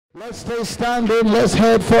Let's stay standing. Let's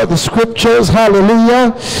head for the scriptures.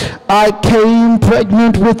 Hallelujah. I came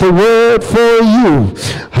pregnant with the word for you.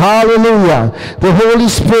 Hallelujah. The Holy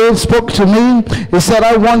Spirit spoke to me. He said,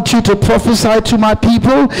 I want you to prophesy to my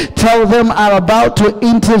people. Tell them I'm about to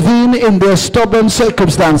intervene in their stubborn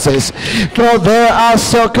circumstances. For there are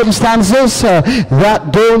circumstances that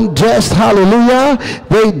don't just, hallelujah,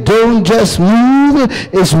 they don't just move.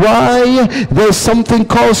 It's why there's something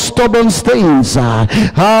called stubborn stains.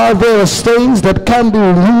 There are stains that can be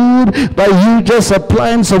removed by you just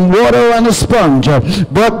applying some water and a sponge.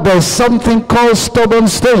 But there's something called stubborn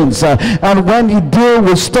stains. And when you deal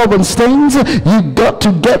with stubborn stains, you got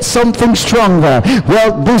to get something stronger.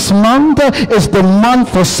 Well, this month is the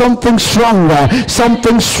month for something stronger.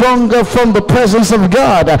 Something stronger from the presence of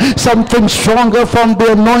God. Something stronger from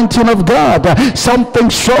the anointing of God. Something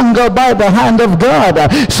stronger by the hand of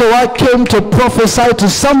God. So I came to prophesy to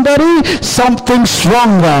somebody something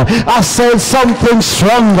stronger. I said something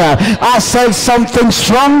stronger. I said something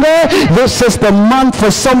stronger. This is the month for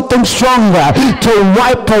something stronger, to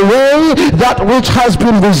wipe away that which has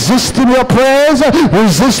been resisting your prayers,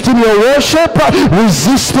 resisting your worship,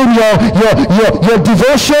 resisting your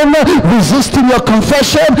devotion, resisting your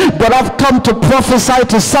confession. But I've come to prophesy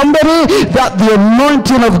to somebody that the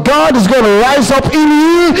anointing of God is going to rise up in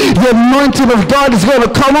you. The anointing of God is going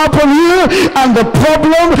to come up on you, and the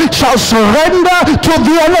problem shall surrender to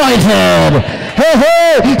the anointed. Hey,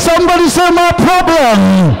 hey, somebody say, my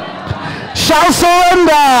problem shall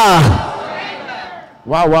surrender.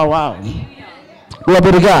 Wow, wow, wow.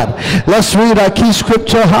 Glory to God. Let's read our key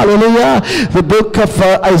scripture. Hallelujah. The book of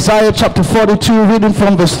Isaiah chapter 42, reading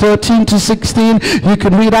from verse 13 to 16. You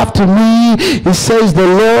can read after me. It says, the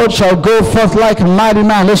Lord shall go forth like a mighty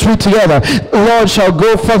man. Let's read together. The Lord shall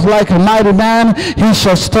go forth like a mighty man. He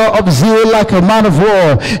shall stir up zeal like a man of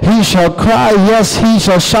war. He shall cry, yes, he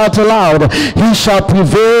shall shout aloud. He shall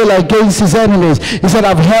prevail against his enemies. He said,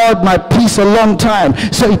 I've held my peace a long time.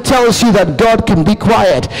 So it tells you that God can be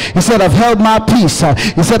quiet. He said, I've held my peace.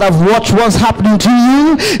 He said, I've watched what's happening to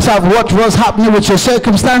you. So I've watched what's happening with your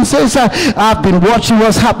circumstances. I've been watching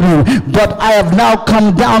what's happening, but I have now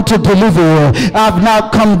come down to deliver you. I've now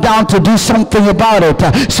come down to do something about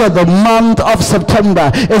it. So the month of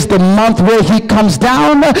September is the month where he comes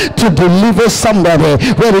down to deliver somebody,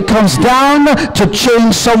 where he comes down to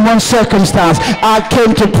change someone's circumstance. I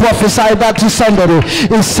came to prophesy that to somebody.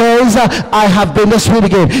 It says, I have been, let's read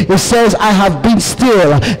again. It says, I have been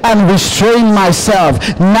still and restrained myself.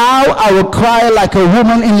 Now I will cry like a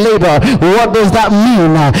woman in labor. What does that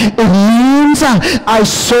mean? It means I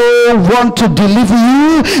so want to deliver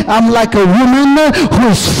you. I'm like a woman who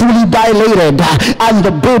is fully dilated and the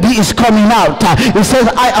baby is coming out. It says,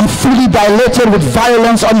 I am fully dilated with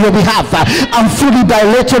violence on your behalf. I'm fully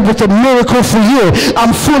dilated with a miracle for you. I'm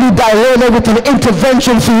fully dilated with an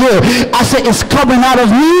intervention for you. I say, it's coming out of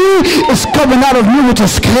me. It's coming out of me with a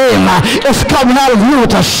scream. It's coming out of me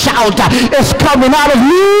with a shout. It's coming out of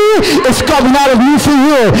me. It's coming out of me for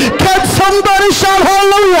you. Can somebody shout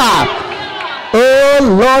hallelujah? Oh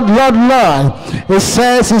Lord, Lord, Lord. It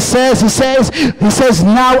says,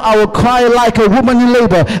 now I will cry like a woman in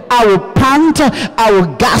labor. I will pant, I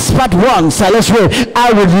will gasp at once. Let's read.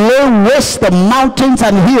 I will lay waste the mountains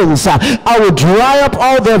and hills. I will dry up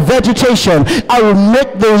all their vegetation. I will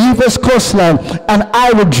make the rivers coastline, and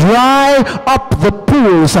I will dry up the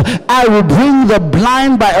pools. I will bring the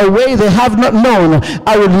blind by a way they have not known.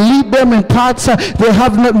 I will lead them in paths they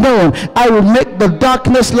have not known. I will make the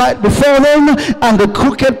darkness light before them, and the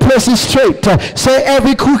crooked places straight. Say,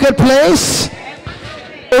 every crooked place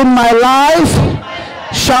in my life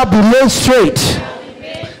shall be made straight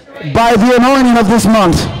by the anointing of this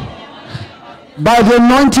month, by the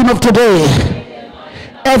anointing of today.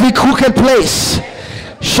 Every crooked place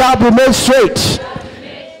shall be made straight.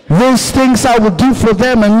 These things I will do for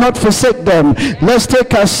them and not forsake them. Let's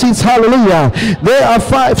take our seats. Hallelujah. There are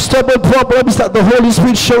 5 stubborn problems that the Holy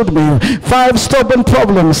Spirit showed me. 5 stubborn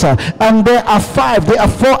problems. And there are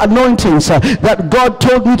 4 anointings that God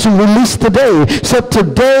told me to release today. So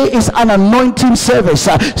today is an anointing service.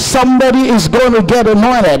 Somebody is going to get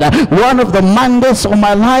anointed. One of the mandates of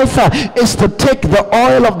my life is to take the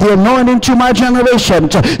oil of the anointing to my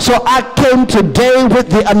generation. So I came today with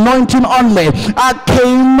the anointing on me. I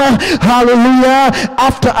came hallelujah,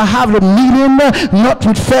 after I have a meeting, not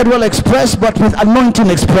with Federal Express, but with Anointing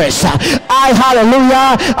Express. I had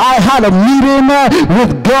a meeting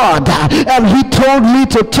with God, and he told me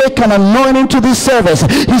to take an anointing to this service.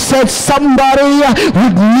 He said somebody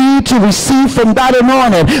would need to receive from that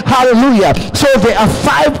anointing. Hallelujah. So there are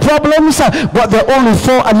 5 problems, but there are only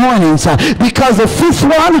 4 anointings, because the 5th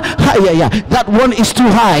one, that one is too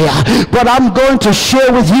high. But I'm going to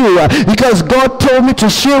share with you, because God told me to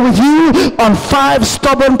share with you on 5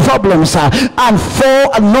 stubborn problems and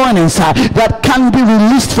 4 anointings that can be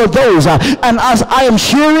released for those. And as I am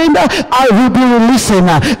sharing, I will be releasing.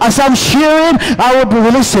 As I'm sharing, I will be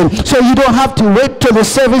releasing. So you don't have to wait till the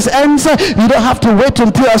service ends. You don't have to wait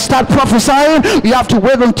until I start prophesying. You have to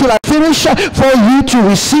wait until I finish for you to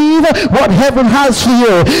receive what heaven has for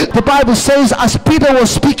you. The Bible says, as Peter was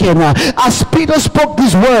speaking, as Peter spoke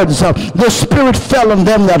these words, the Spirit fell on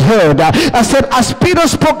them that heard. I said, as Peter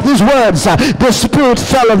spoke these words, the Spirit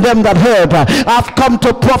fell on them that heard. I've come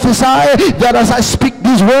to prophesy that as I speak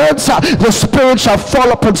these words, the Spirit shall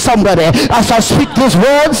fall upon somebody. As I speak these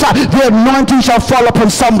words, the anointing shall fall upon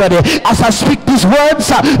somebody. As I speak these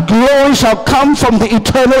words, glory shall come from the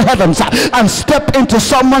eternal heavens and step into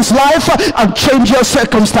someone's life and change your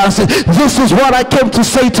circumstances. This is what I came to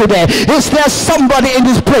say today. Is there somebody in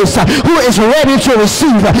this place who is ready to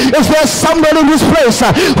receive? Is there somebody in this place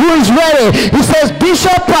who is ready? He says,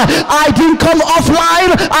 Bishop, I didn't come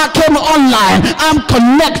offline, I came online. I'm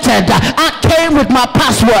connected. I came with my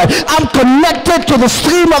password. I'm connected to the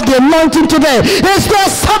stream of the anointing today. Is there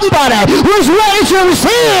somebody who is ready to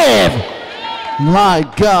receive? My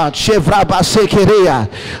God.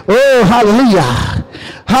 Oh, hallelujah.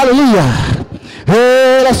 Hallelujah.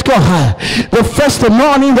 Hey, let's go. The first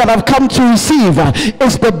anointing that I've come to receive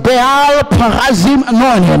is the Baal Perazim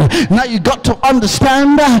anointing. Now you got to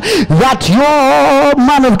understand that your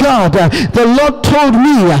man of God, the Lord told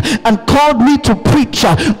me and called me to preach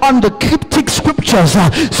on the cryptic scriptures.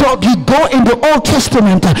 So you go in the Old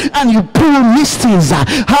Testament and you pull mysteries.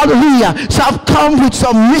 Hallelujah. So I've come with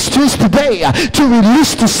some mysteries today to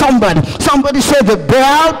release to somebody. Somebody said the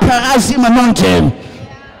Baal Perazim anointing.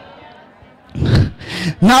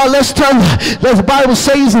 Now let's turn. The Bible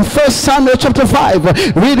says in 1 Samuel chapter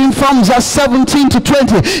 5, reading from verse 17 to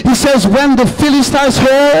 20, he says, when the Philistines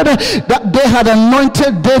heard that they had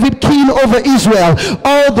anointed David king over Israel,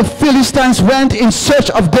 all the Philistines went in search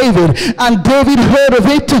of David, and David heard of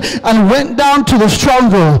it and went down to the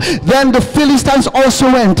stronghold. Then the Philistines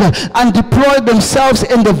also went and deployed themselves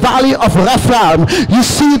in the valley of Rephaim. You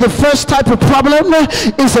see, the first type of problem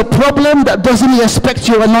is a problem that doesn't respect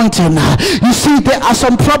your anointing. You see, there are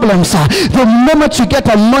some problems. The moment you get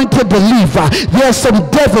anointed, they leave. There are some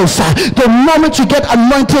devils. The moment you get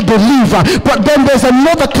anointed, they leave. But then there's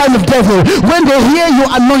another kind of devil. When they hear you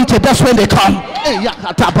anointed, that's when they come. I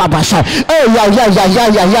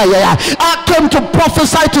came to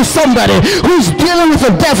prophesy to somebody who's dealing with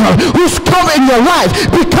a devil who's come in your life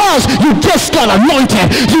because you just got anointed.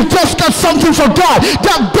 You just got something for God.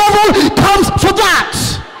 That devil comes for that.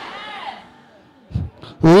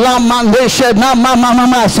 Oh,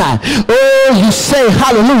 you say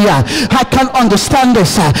hallelujah. I can't understand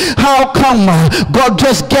this. How come God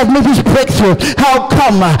just gave me this breakthrough? How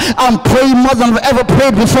come I'm praying more than I've ever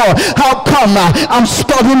prayed before? How come I'm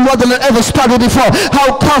studying more than I've ever studied before?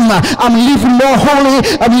 How come I'm living more holy,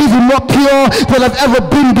 I'm living more pure than I've ever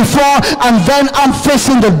been before? And then I'm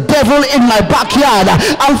facing the devil in my backyard.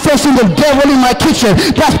 I'm facing the devil in my kitchen.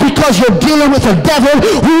 That's because you're dealing with a devil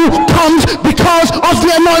who comes because of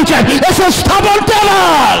the anointed. It's a stubborn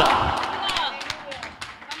devil.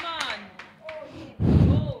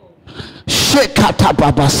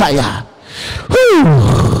 Shekatababasaya.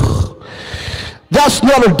 That's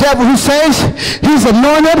not a devil who says he's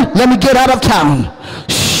anointed, let me get out of town.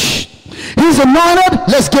 Shh. He's anointed,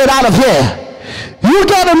 let's get out of here. You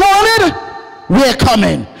get anointed, we're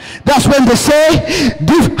coming. That's when they say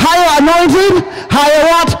higher anointing, higher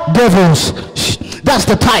what? Devils. Shh. That's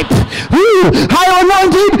the type. Higher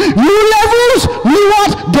anointing, new levels, new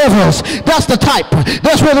what? Devils. That's the type.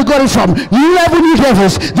 That's where they got it from. New level, new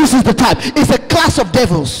devils. This is the type. It's a class of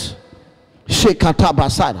devils.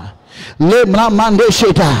 Shekatabasada.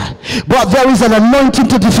 But there is an anointing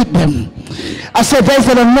to defeat them. I said there's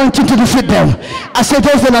an anointing to defeat them. I said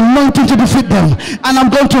there's an anointing to defeat them. And I'm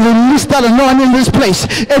going to release that anointing in this place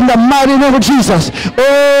in the mighty name of Jesus.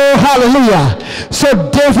 Oh, hallelujah. So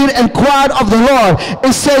David inquired of the Lord.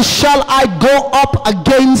 It says, shall I go up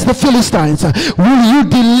against the Philistines? Will you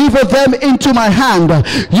deliver them into my hand?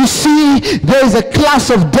 You see, there is a class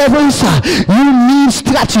of devils. You need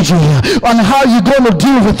strategy on how you're going to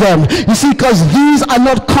deal with them. You see, because these are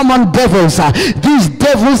not common devils. These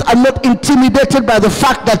devils are not intimidated by the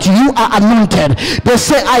fact that you are anointed. They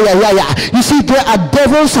say, ay, ay, ay, ay. You see, there are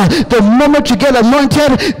devils. The moment you get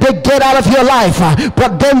anointed, they get out of your life.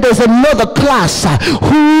 But then there's another class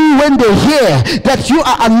who, when they hear that you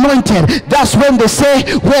are anointed, that's when they say,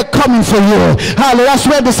 we're coming for you. That's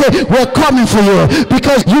when they say, we're coming for you,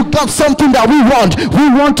 because you got something that we want. We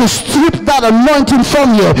want to strip that anointing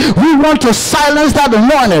from you. We want to silence that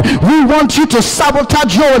anointing. We want you to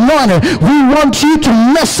sabotage your anointing. We want you to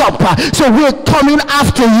mess up. So we're coming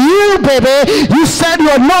after you, baby. You said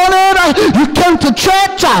you're anointed. You came to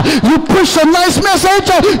church. You preached a nice message.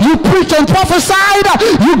 You preached and prophesied.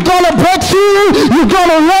 You got a breakthrough. You got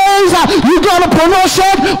a raise. You got a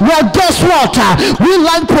promotion. Well, guess what? We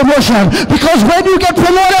like promotion, because when you get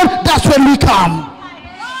promoted, that's when we come.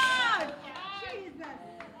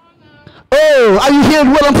 Oh, are you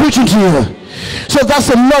hearing what I'm preaching to you? So that's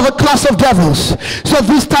another class of devils. So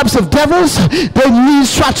these types of devils, they need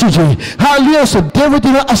strategy. Hallelujah. So David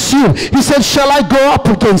did not assume. He said, shall I go up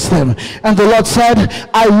against them? And the Lord said,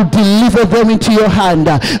 I will deliver them into your hand.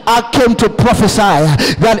 I came to prophesy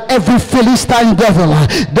that every Philistine devil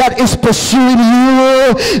that is pursuing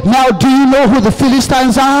you. Now, do you know who the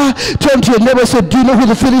Philistines are? Turn to your neighbor and say, do you know who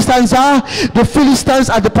the Philistines are? The Philistines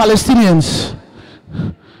are the Palestinians.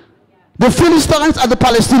 The Philistines are the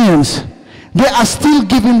Palestinians. They are still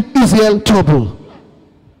giving Israel trouble.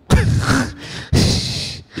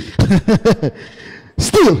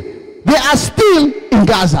 Still, they are still in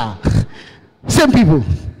Gaza. Same people.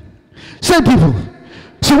 Same people.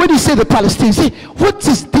 So when you say the Palestinians, say, what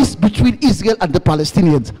is this between Israel and the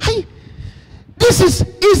Palestinians? Hey, this is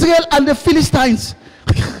Israel and the Philistines.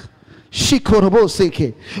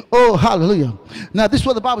 Oh, hallelujah. Now this is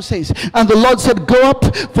what the Bible says. And the Lord said, go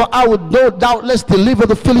up, for I will no doubtless deliver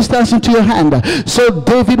the Philistines into your hand. So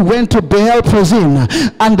David went to Baal Perazim,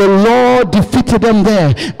 and the Lord defeated them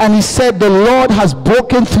there. And he said, the Lord has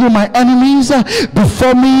broken through my enemies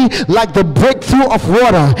before me like the breakthrough of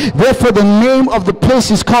water. Therefore the name of the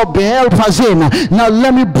place is called Baal Perazim. Now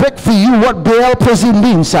let me break for you what Baal Perazim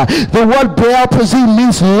means. The word Baal Perazim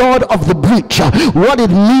means Lord of the breach. What it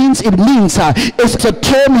means it's a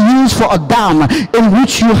term used for a dam in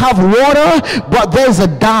which you have water, but there's a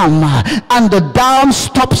dam, and the dam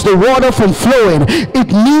stops the water from flowing. It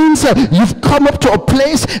means you've come up to a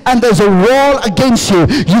place and there's a wall against you.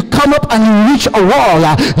 You come up and you reach a wall.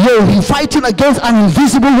 You're fighting against an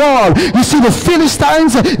invisible wall. You see, the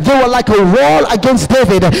Philistines, they were like a wall against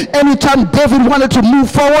David. Anytime David wanted to move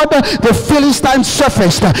forward, the Philistines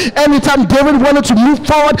surfaced. Anytime David wanted to move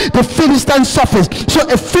forward, the Philistines surfaced. So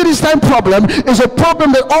a Philistine problem is a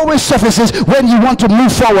problem that always surfaces when you want to move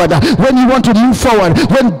forward. When you want to move forward,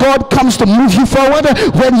 when God comes to move you forward,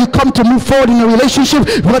 when you come to move forward in a relationship,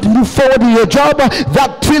 you want to move forward in your job,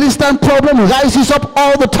 that Philistine problem rises up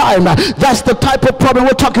all the time. That's the type of problem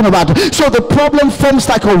we're talking about. So the problem forms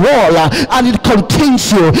like a wall, and it contains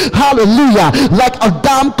you. Hallelujah. Like a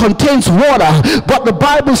dam contains water. But the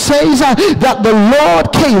Bible says that the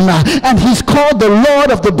Lord came, and he's called the Lord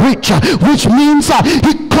of the breach, which means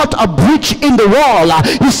he cut a breach in the wall.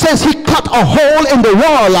 He says he cut a hole in the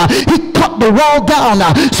wall. He cut the wall down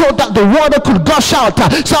so that the water could gush out.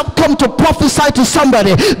 So I've come to prophesy to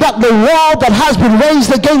somebody that the wall that has been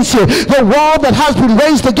raised against you, the wall that has been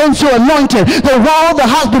raised against your anointing, the wall that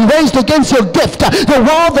has been raised against your gift, the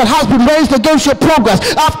wall that has been raised against your progress,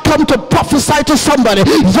 I've come to prophesy to somebody.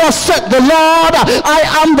 Thus said the Lord, I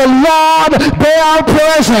am the Lord Baal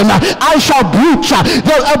Perazim. I shall breach.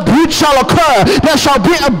 A breach shall occur. There shall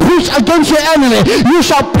be a breach against your enemy. You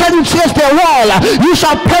shall penetrate their wall. You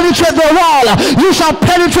shall penetrate their wall. You shall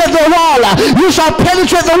penetrate their wall. You shall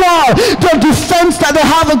penetrate the wall. The defense that they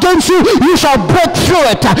have against you, you shall break through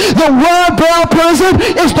it. The word Baal Perazim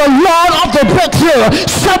is the Lord of the breakthrough.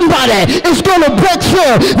 Somebody is going to break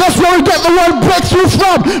through. That's where we get the word breakthrough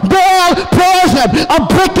from. Baal Perazim, a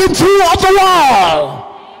breaking through of the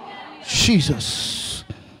wall. Jesus.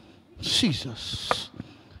 Jesus.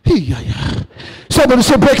 Somebody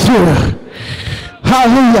say breakthrough.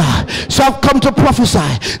 Hallelujah. So I've come to prophesy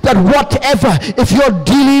that whatever, if you're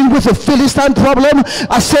dealing with a Philistine problem,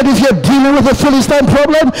 I said if you're dealing with a Philistine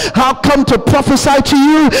problem, I've come to prophesy to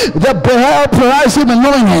you the Baal Perazim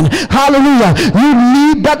anointing. Hallelujah. You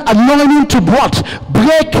need that anointing to what?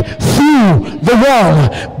 Break through the wall.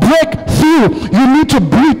 Break through. You need to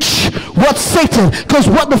breach what Satan, because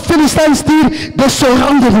what the Philistines did, they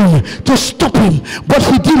surrounded him to stop him. But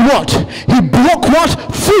he did what? He broke what?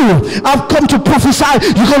 Through. I've come to prophesy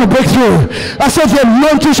you're going to break through. I said the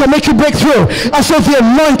anointing shall make you break through. I said the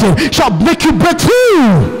anointing shall make you break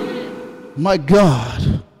through. My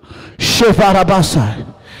God. Shevarabasai.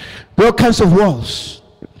 There are all kinds of walls.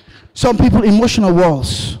 Some people emotional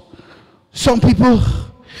walls. Some people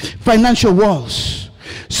financial walls.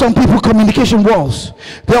 Some people communication walls.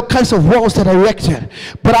 There are all kinds of walls that are erected.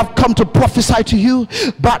 But I've come to prophesy to you,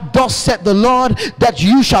 but thus said the Lord, that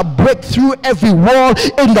you shall break through every wall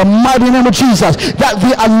in the mighty name of Jesus. That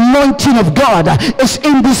the anointing of God is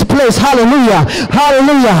in this place. Hallelujah.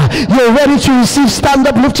 Hallelujah. You're ready to receive. Stand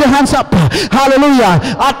up, lift your hands up. Hallelujah.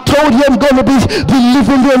 I told you I'm going to be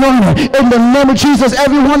living the anointing in the name of Jesus.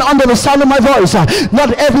 Everyone under the sound of my voice,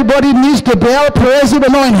 not everybody needs the Baal Perazim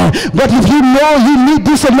anointing, but if you know you need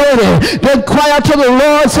this anointing, then cry out to the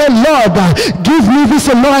Lord. Say, Lord, give me this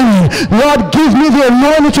anointing. Lord, give me the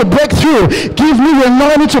anointing to break through. Give me the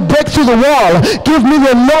anointing to break through the wall. Give me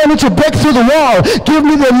the anointing to break through the wall. Give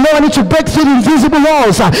me the anointing to break through the invisible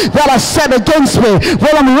walls that are set against me.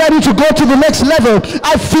 When I'm ready to go to the next level,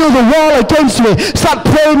 I feel the wall against me. Start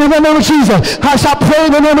praying in the name of Jesus. I start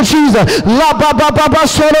praying in the name of Jesus.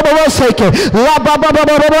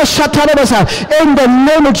 In the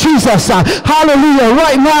name of Jesus. Hallelujah.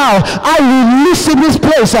 Right now, I release in this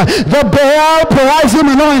place the Baal Perazim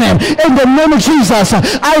anointing. In the name of Jesus,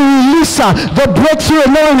 I release the breakthrough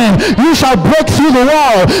anointing. You shall break through the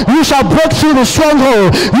wall. You shall break through the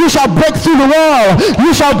stronghold. You shall break through the wall.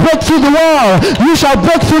 You shall break through the wall. You shall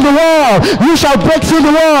break through the wall. You shall break through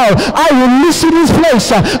the wall. I release in this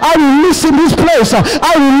place. I release in this place.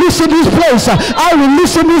 I release in this place. I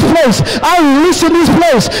release in this place. I release in this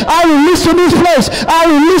place. I release in this place. I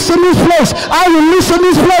release in this place. I release in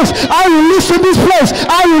this place. I release in this place.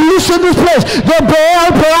 I release in this place. The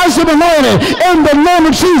Baal Perazim anointing in the name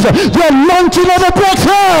of Jesus. The anointing of the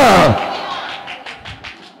breakthrough.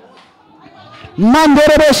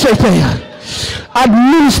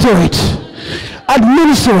 Administer it.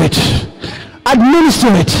 Administer it.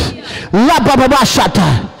 Administer it. La baba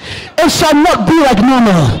shata. It shall not be like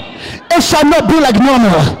normal. It shall not be like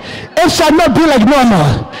normal. It shall not be like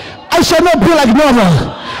normal. I shall not be like normal.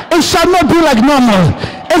 It shall not be like normal.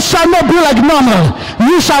 It shall not be like normal.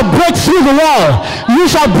 You shall break through the wall. You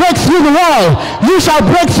shall break through the wall. You shall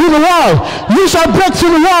break through the wall. You shall break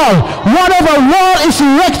through the wall. Whatever wall is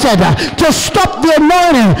erected to stop the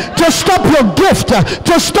anointing, to stop your gift,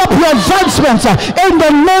 to stop your advancement, in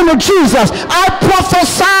the name of Jesus, I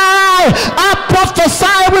prophesy. I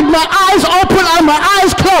prophesy with my eyes open and my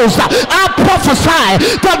eyes closed. I prophesy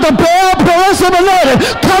that the Baal Perazim anointing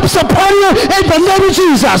comes upon you in the name of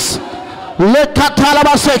Jesus.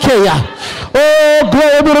 Oh,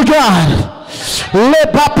 glory be to God.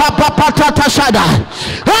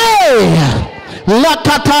 Hey!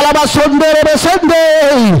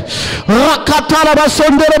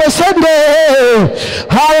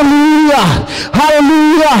 Hallelujah.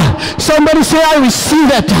 Hallelujah. Somebody say, I receive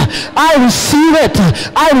it. I receive it.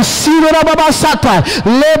 I receive it.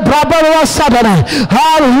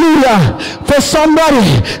 Hallelujah. For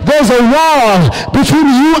somebody, there's a wall between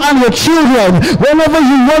you and your children. Whenever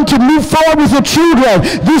you want to move forward with your children,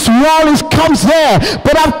 this wall comes there.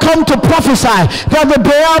 But I've come to prophesy that the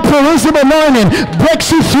Baal Perazim anointing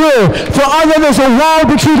breaks you through. For other, there's a wall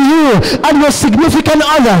between you and your significant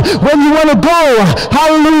other. When you want to go,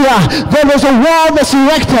 hallelujah, then there's a wall that's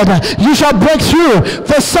erected. You shall break through.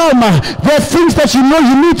 For some, there are things that you know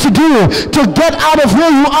you need to do to get out of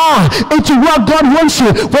where you are into what God wants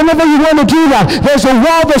you. Whenever you want to do that, there's a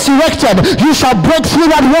wall that's erected. You shall break through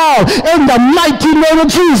that wall in the mighty name of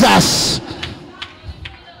Jesus.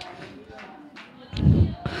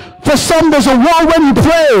 For some, there's a wall when you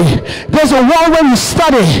pray. There's a wall when you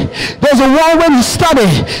study. There's a wall when you study.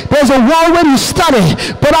 There's a wall when you study.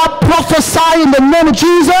 But I prophesy in the name of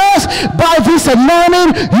Jesus, by this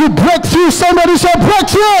anointing, you break through. Somebody say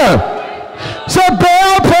breakthrough. Say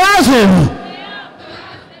Baal Perazim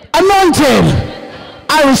anointed.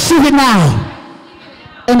 I receive it now.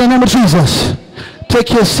 In the name of Jesus.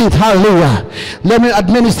 Take your seat. Hallelujah. Let me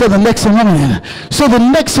administer the next anointing. So the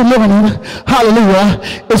next anointing, hallelujah,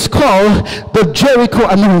 is called the Jericho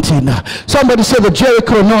anointing. Somebody say the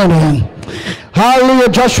Jericho anointing. Hallelujah.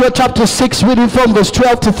 Joshua chapter 6, reading from verse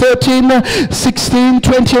 12 to 13, 16,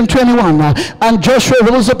 20, and 21. And Joshua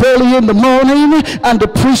rose up early in the morning, and the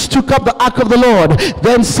priests took up the ark of the Lord.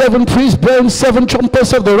 Then 7 priests burned 7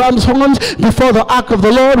 trumpets of the ram's horns before the ark of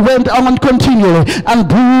the Lord went on continually, and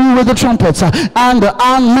blew with the trumpets. And the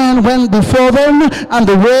armed men went before them, and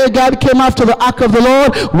the rear guard came after the ark of the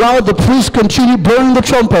Lord, while the priests continued blowing the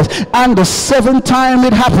trumpets. And the 7th time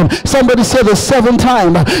it happened. Somebody said the 7th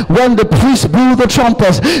time, when the priests blew the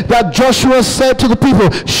trumpets, that Joshua said to the people,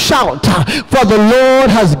 shout, for the Lord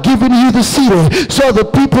has given you the city. So the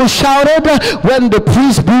people shouted when the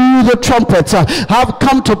priests blew the trumpets. I've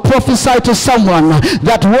come to prophesy to someone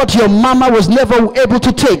that what your mama was never able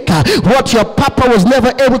to take, what your papa was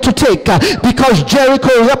never able to take, because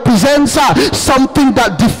Jericho represents something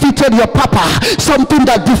that defeated your papa, something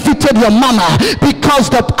that defeated your mama, because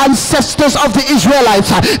the ancestors of the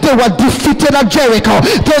Israelites, they were defeated at Jericho.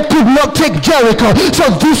 They could not take Jericho.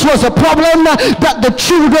 So this was a problem that the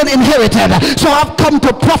children inherited. So I've come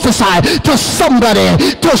to prophesy to somebody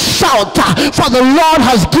to shout, for the Lord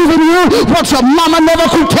has given you what your mama never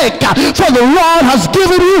could take, for the Lord has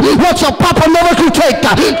given you what your papa never could take,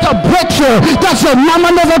 the breakthrough that your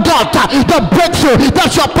mama never got, the breakthrough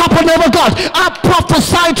that your papa never got. I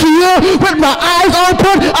prophesy to you with my eyes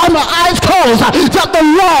open and my eyes closed, that the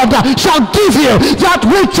Lord shall give you that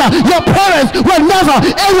which your parents were never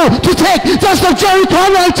able to take. That's the Jericho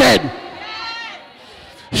anointing.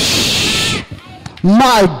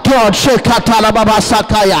 My God,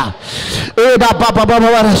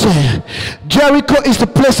 Jericho is the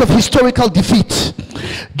place of historical defeat.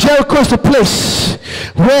 Jericho is the place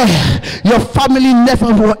where your family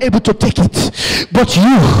never were able to take it, but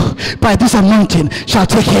you, by this anointing, shall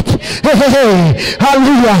take it. Hey, hey, hey,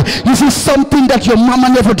 hallelujah. You see, something that your mama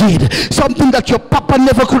never did, something that your papa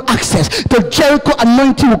never could access, the Jericho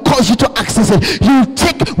anointing will cause you to access it. You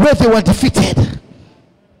take where they were defeated.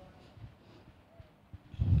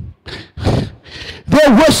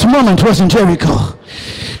 Their worst moment was in Jericho,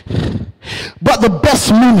 but the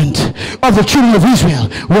best moment of the children of Israel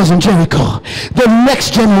was in Jericho. The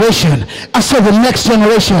next generation, I said the next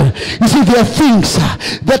generation. You see, there are things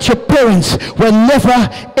that your parents were never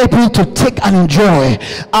able to take and enjoy.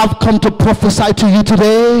 I've come to prophesy to you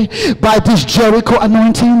today, by this Jericho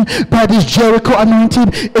anointing, by this Jericho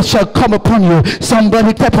anointing, it shall come upon you.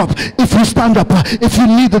 Somebody step up. If you stand up, if you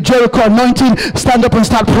need the Jericho anointing, stand up and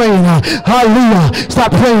start praying. Hallelujah.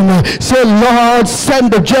 Start praying. Say, Lord,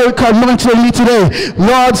 send the Jericho anointing on me today.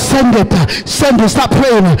 Lord, send it. Send it. Stop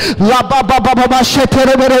praying.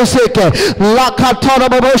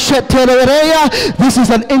 This is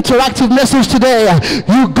an interactive message today.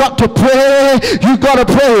 You got to pray. You got to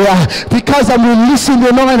pray, because I'm releasing the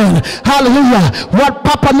anointing. Hallelujah. What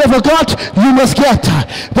Papa never got, you must get.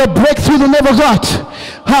 The breakthrough they never got.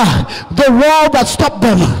 The wall that stopped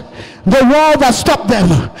them. The wall that stopped them,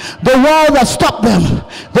 the wall that stopped them,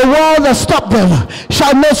 the wall that stopped them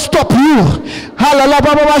shall not stop you.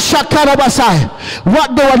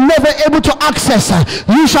 What they were never able to access,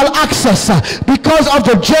 you shall access, because of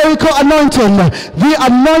the Jericho anointing, the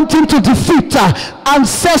anointing to defeat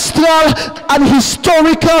ancestral and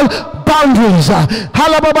historical boundaries. Oh,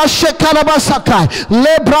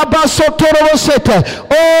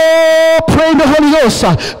 pray in the Holy Ghost.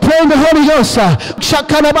 Pray in the Holy Ghost.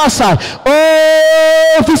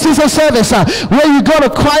 Oh, this is a service where you got to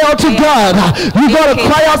cry out to God. You got to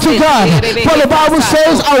cry out to God. For the Bible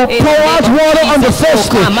says, I will pour out water on the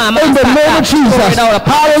thirsty in the name of Jesus.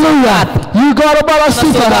 Hallelujah. You got to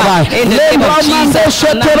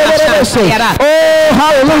oh,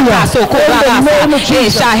 hallelujah. In the name of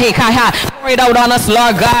Jesus. Pour it out on us,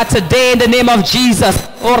 Lord God, today in the name of Jesus.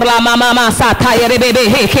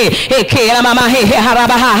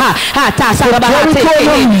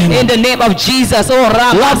 In the name of Jesus. In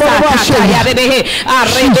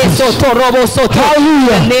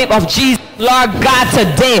the name of Jesus. Lord God,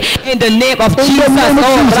 today, in the name of Jesus,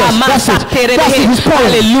 hallelujah,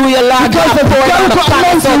 Lord God, pour it out the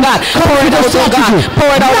prophets, oh God, pour it out, oh God, pour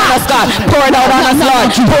it out on us, God, pour it out on us, Lord,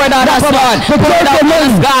 pour it out on us, Lord, pour it out on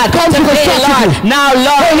us, God, today, Lord, now,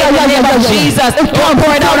 Lord, in the name of Jesus,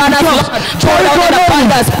 pour it out on us, Lord, pour it out on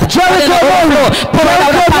us, pour it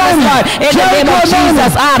out upon us, Lord, in the name of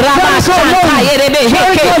Jesus,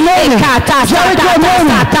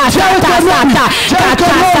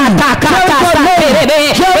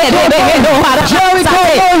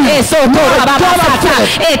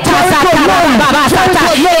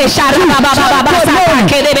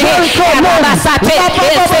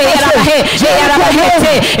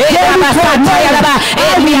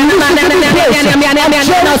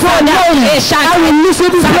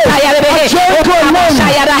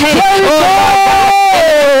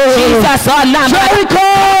 Jesus, Jericho!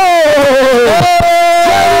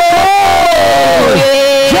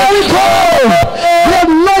 Jericho! The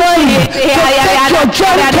anointing to take your Jericho.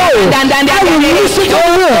 I release it on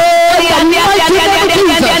you.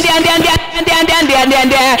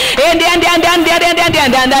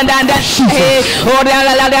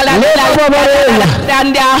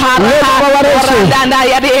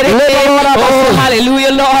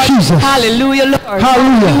 Hallelujah, Lord. Hallelujah, Lord.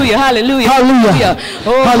 Hallelujah, hallelujah, hallelujah.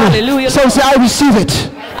 Oh, hallelujah. So say, I receive it.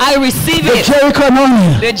 I receive the it. Jericho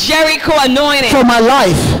anointing. The Jericho anointing. For my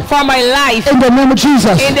life. For my life. In the name of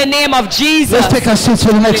Jesus. In the name of Jesus. Let's take a seat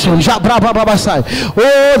for the next one.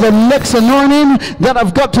 Oh, the next anointing that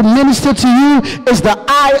I've got to minister to you is the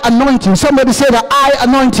eye anointing. Somebody say the eye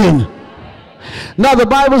anointing. Now the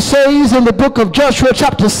Bible says in the book of Joshua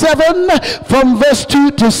chapter 7 from verse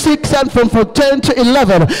 2 to 6 and from 10 to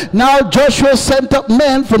 11. Now Joshua sent up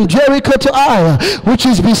men from Jericho to Ai, which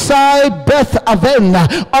is beside Beth Aven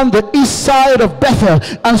on the east side of Bethel,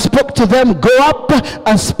 and spoke to them, go up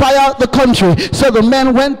and spy out the country. So the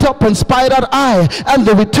men went up and spied out Ai, and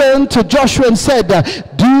they returned to Joshua and said,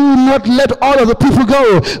 do not let all of the people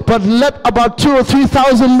go, but let about 2,000 or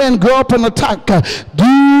 3,000 men go up and attack.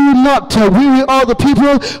 Do not weary all the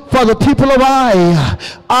people, for the people of Ai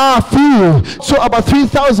are few. So about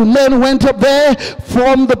 3,000 men went up there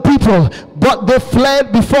from the people, but they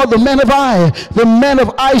fled before the men of Ai. The men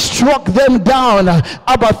of Ai struck them down.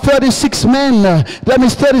 About 36 men, that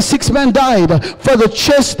means 36 men died, for they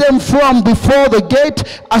chased them from before the gate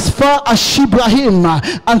as far as Shibrahim,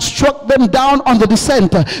 and struck them down on the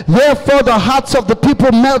descent. Therefore the hearts of the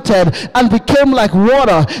people melted and became like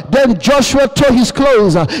water. Then Joshua tore his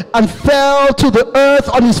clothes and fell to the earth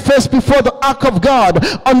on his face before the ark of God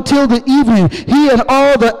until the evening, he and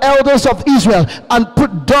all the elders of Israel, and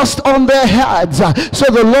put dust on their heads. So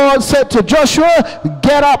the Lord said to Joshua,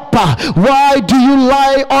 get up. Why do you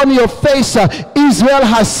lie on your face? Israel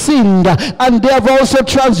has sinned, and they have also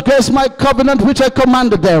transgressed my covenant which I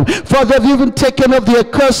commanded them. For they've even taken of the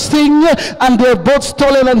accursed thing, and they have both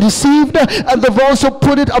stolen and deceived, and they've also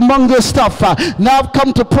put it among their stuff. Now I've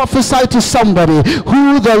come to prophesy to somebody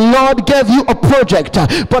who the Lord gave you a project,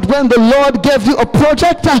 but when the Lord gave you a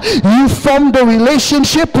project, you formed a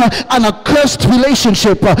relationship, an accursed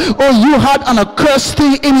relationship, or you had an accursed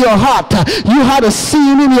thing in your heart, you had a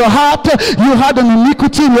sin in your heart, you had an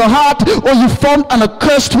iniquity in your heart, or you formed an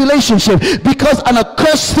accursed relationship. Because an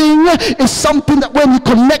accursed thing is something that when you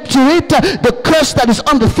connect to it, the curse that is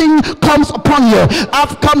on the thing comes upon you.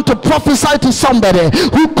 I've come to prophesy to somebody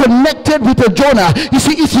who connected with a Jonah. You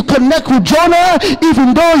see, if you connect with Jonah,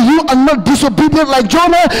 even though you are not disobedient like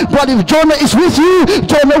Jonah, but if Jonah is with you,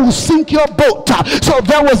 Jonah will sink your boat. So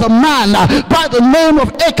there was a man by the name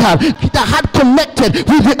of Achan that had connected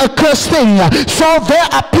with the accursed thing. So there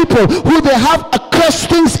are people who they have accursed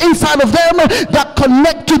things inside of them that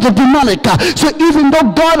connect to the demonic. So even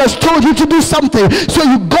though God has told you to do something, so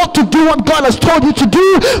you got to do what God has told you to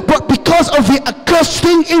do, but because of the accursed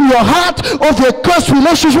thing in your heart, or the accursed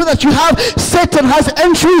relationship that you have, Satan has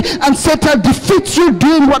entry, and Satan defeats you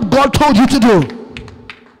doing what God told you to do.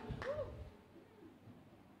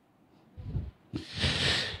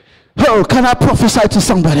 Oh, can I prophesy to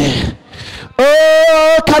somebody?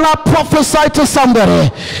 Oh, can I prophesy to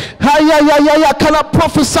somebody? Can I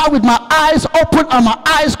prophesy with my eyes open and my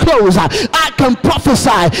eyes closed? I can prophesy.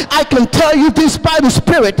 I can tell you this by the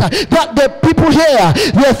Spirit, that the people here,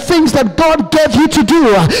 there are things that God gave you to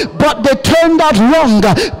do, but they turned out wrong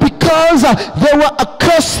because there were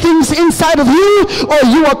accursed things inside of you, or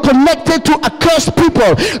you are connected to accursed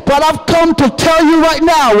people. But I've come to tell you right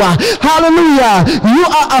now, hallelujah, you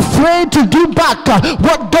are afraid to do back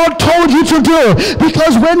what God told you to do,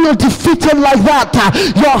 because when you're defeated like that,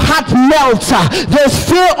 your heart melts. There's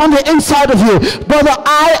fear on the inside of you. But the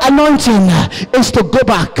eye anointing is to go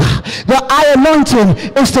back. The eye anointing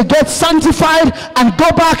is to get sanctified and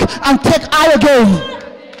go back and take eye again.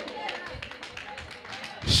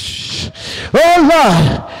 Oh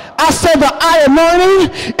Lord, I said the eye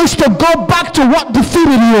anointing is to go back to what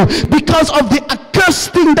defeated you because of the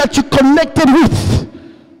accursed thing that you connected with.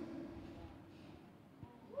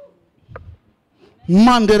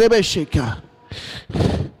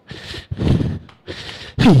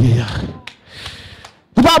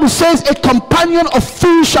 The Bible says a companion of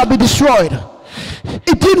fools shall be destroyed.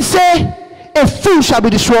 It didn't say a fool shall be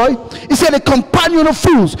destroyed. It said a companion of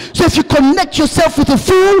fools. So if you connect yourself with a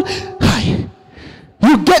fool,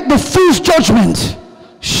 you get the fool's judgment.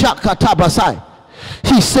 Shakatabasai.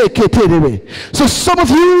 He said keterebe. So some of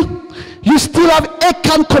you still have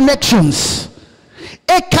Achan connections.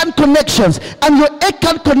 Achan connections, and your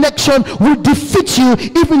Achan connection will defeat you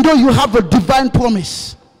even though you have a divine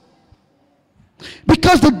promise.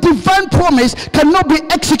 Because the divine promise cannot be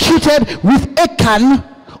executed with Achan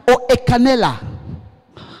or Achanella.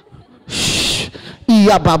 Shh.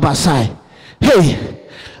 Iyababasai. Hey,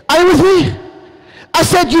 are you with me? I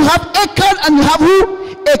said you have Achan and you have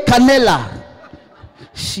who? Achanella.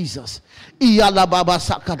 Jesus.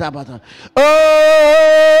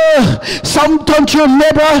 Oh, some turn to your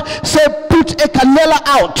neighbor, say put Achanella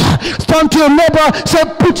out. Turn to your neighbor, say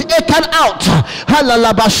put Achan out.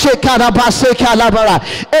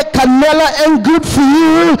 Achanella ain't good for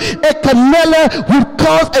you. Achanella will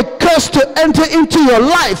cause a curse to enter into your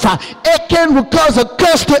life. Achan will cause a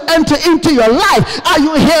curse to enter into your life. Are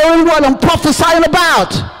you hearing what I'm prophesying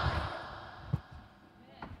about?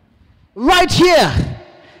 Right here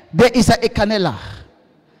there is a Achanella.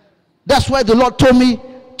 That's why the Lord told me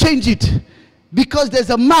change it, because there's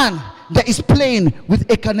a man that is playing with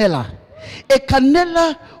Achanella.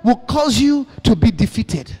 Achanella will cause you to be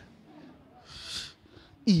defeated.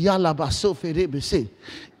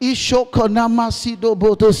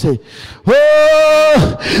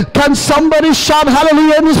 Oh, can somebody shout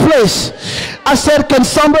hallelujah in this place? I said, can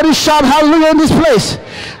somebody shout hallelujah in this place?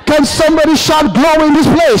 Can somebody shout glory in this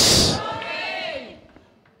place?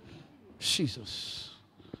 Jesus.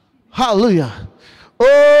 Hallelujah.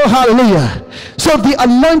 Oh, hallelujah. So the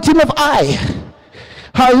anointing of I.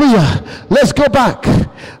 Hallelujah. Let's go back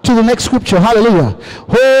to the next scripture. Hallelujah.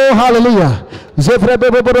 Oh, hallelujah.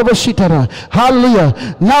 Hallelujah.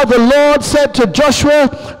 Now the Lord said to Joshua,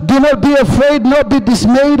 do not be afraid, not be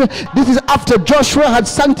dismayed. This is after Joshua had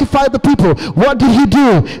sanctified the people. What did he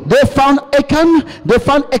do? They found Achan, they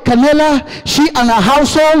found Achanella, she and her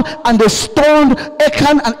household, and they stoned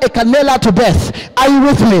Achan and Achanella to death. Are you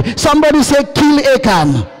with me? Somebody say kill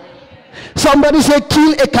Achan. Somebody say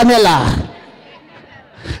kill Achanella.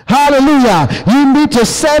 Hallelujah. You need to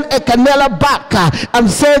send Achanella back and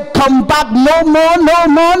say, come back no more, no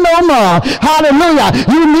more, no more. Hallelujah.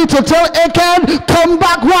 You need to tell Achan, come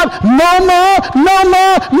back what? No more, no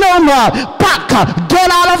more, no more. Back.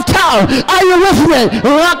 Get out of town. Are you with me?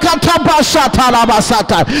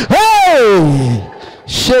 Hey.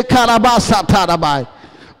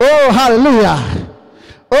 Oh, hallelujah.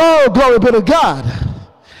 Oh, glory be to God.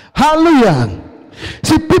 Hallelujah.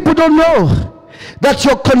 See, people don't know that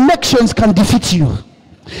your connections can defeat you.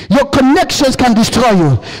 Your connections can destroy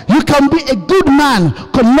you. You can be a good man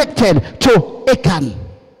connected to Achan.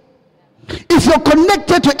 If you're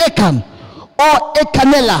connected to Achan or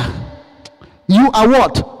Achanella, you are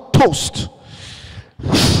what? Toast.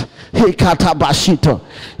 Hey, katabashito.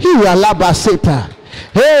 Hey, alabaseta.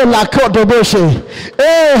 Hey, lakodoboshe.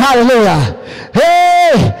 Hey, hallelujah.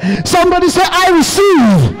 Hey, somebody say, I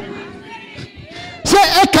receive. Say,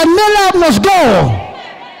 Achanella must go.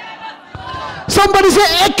 Somebody say,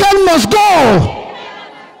 Achan must go.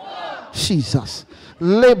 Jesus.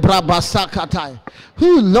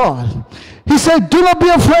 Oh, Lord. He said, do not be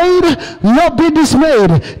afraid, not be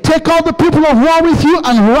dismayed. Take all the people of war with you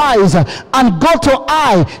and rise and go to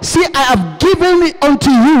Ai. See, I have given unto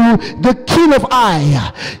you the king of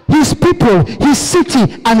Ai, his people, his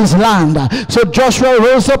city, and his land. So Joshua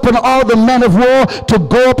rose up and all the men of war to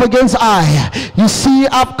go up against Ai. You see,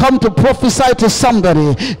 I've come to prophesy to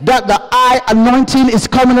somebody that the Ai anointing is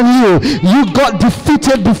coming on you. You got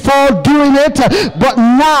defeated before doing it, but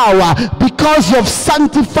now, because you've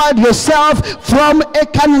sanctified yourself from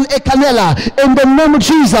Achan and Achanella, in the name of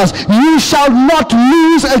Jesus, you shall not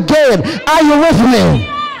lose again. Are you with me?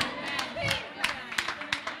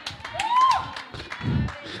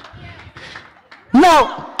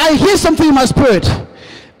 Now, I hear something in my spirit.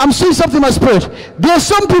 I'm seeing something in my spirit. There are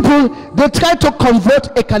some people that try to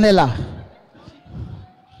convert Achanella.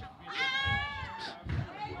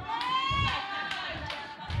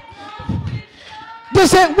 They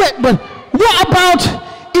say, wait, but what about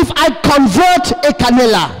if I convert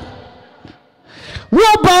Achanella?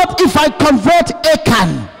 What about if I convert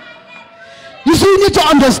Achan? You see, you need to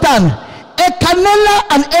understand, Achanella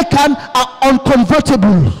and Achan are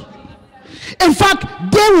unconvertible. In fact,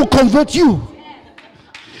 they will convert you.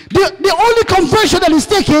 The only conversion that is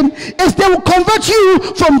taken is they will convert you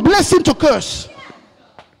from blessing to curse.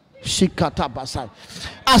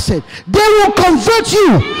 I said, they will convert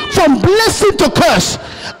you from blessing to curse.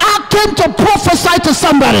 I came to prophesy to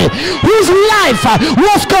somebody whose life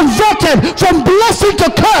was converted from blessing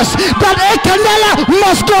to curse, that Achanella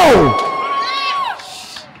must go.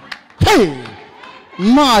 Hey,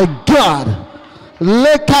 my God.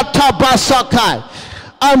 Lekatabasakai.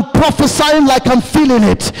 I'm prophesying like I'm feeling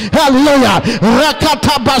it. Hallelujah.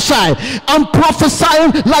 Rakatabashai. I'm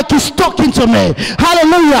prophesying like he's talking to me.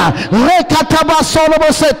 Hallelujah.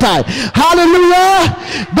 Rekatabasoloboseta. Hallelujah.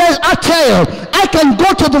 I tell you, I can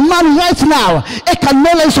go to the man right now. I can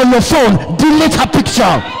mail it on your phone. Delete her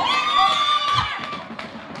picture.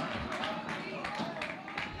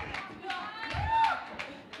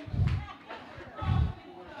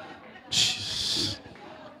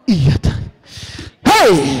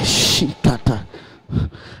 Hey, shikata.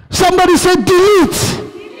 Somebody said delete.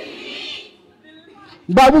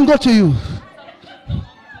 But I won't go to you.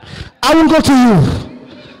 I won't go to you.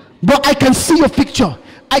 But I can see your picture.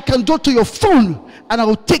 I can go to your phone and I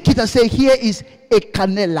will take it and say, here is a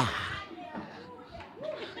canela.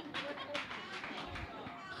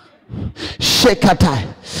 Shekata.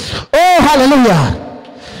 Oh, hallelujah.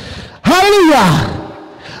 Hallelujah.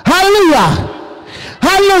 Hallelujah.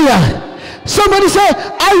 Hallelujah. Somebody say,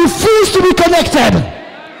 I refuse to be connected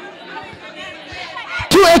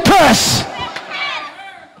to a curse.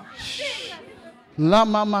 La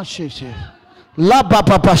mama sheshe. La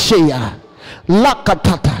baba basheya. La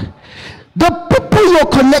katata. The people you're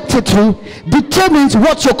connected to determines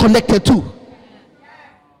what you're connected to.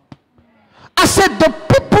 I said the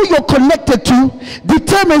people you're connected to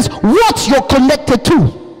determines what you're connected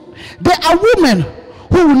to. There are women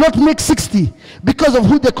who will not make 60 because of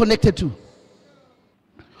who they're connected to.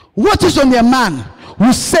 What is on their man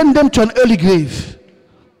will send them to an early grave.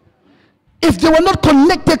 If they were not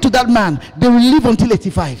connected to that man, they will live until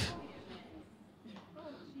 85.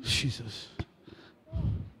 Jesus.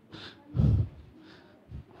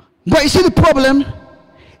 But you see the problem?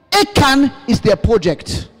 Achan is their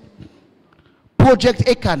project. Project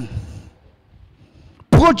Achan.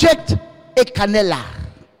 Project Achanella.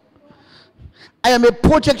 I am a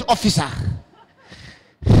project officer.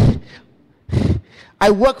 I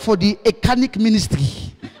work for the Echanic Ministry.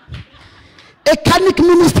 Echanic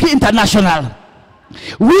Ministry International.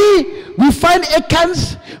 We find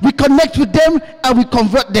Echans, we connect with them, and we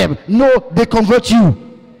convert them. No, they convert you.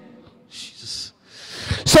 Jesus.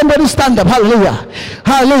 Somebody stand up. Hallelujah.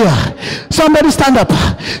 Hallelujah. Somebody stand up.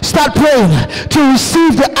 Start praying to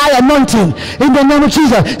receive the eye anointing in the name of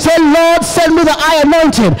Jesus. Say, Lord, send me the eye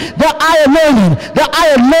anointing. The eye anointing. The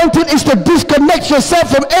eye anointing is to disconnect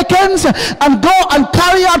yourself from Achans and go and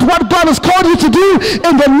carry out what God has called you to do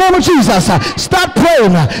in the name of Jesus. Start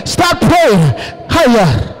praying. Start praying.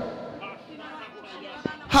 Hallelujah.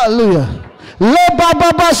 Hallelujah. Le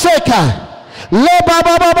baba baseka. Le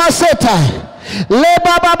baba baba seta. Le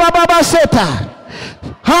baba baba seta.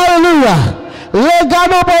 Hallelujah. Le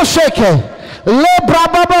gano bosheke. Le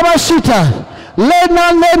braba baba shita. Le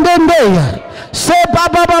nan lendendeya. Se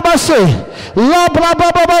baba baba se. Le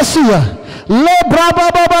braba baba siya. Le braba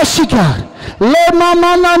baba shika. Le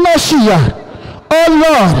mama nanoshiya. Oh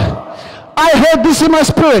Lord, I heard this in my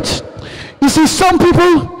spirit. You see, some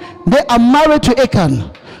people, they are married to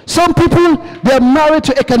Achan. Some people, they are married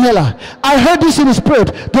to Echanella. I heard this in the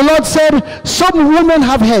spirit. The Lord said, some women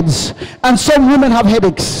have heads and some women have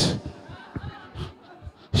headaches.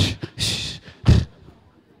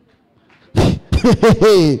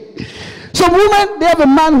 Some women, they have a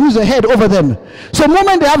man who's a head over them. Some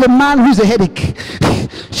women, they have a man who's a headache.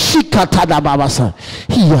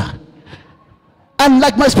 Here. And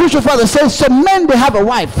like my spiritual father says, some men, they have a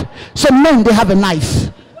wife. Some men, they have a knife.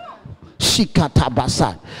 But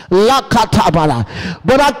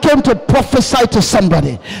I came to prophesy to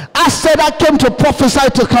somebody. I said I came to prophesy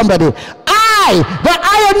to somebody. The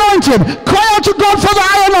eye anointing, cry out to God for the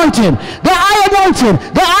eye anointing. The eye anointing,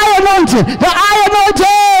 the eye anointing, the eye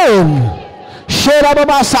anointing.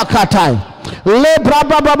 Le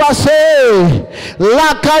braba baba se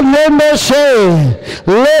la kaneme se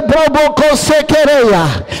le broboko sekereya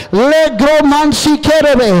le groman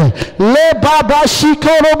sikerebe le baba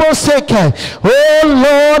shikorobo seke. Oh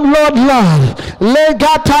Lord, Lord, Lord, le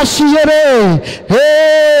gata shiere.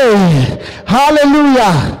 Hey,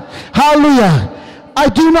 hallelujah, hallelujah. I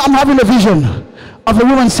do know I'm having a vision of a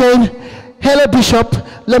woman saying, hello Bishop,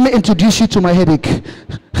 let me introduce you to my headache.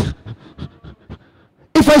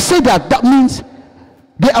 If I say that, that means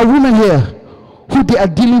there are women here who they are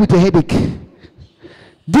dealing with a headache.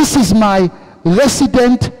 This is my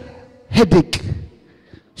resident headache.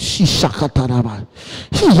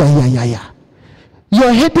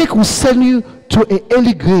 Your headache will send you to an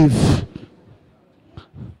early grave.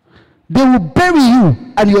 They will bury you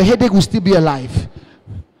and your headache will still be alive.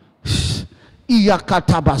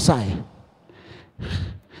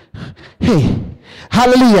 Hey,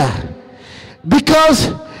 hallelujah.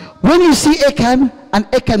 Because When you see Achan and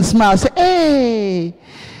Achan smile, say, hey,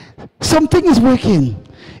 something is working.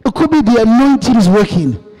 It could be the anointing is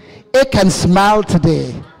working. Achan smile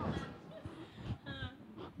today.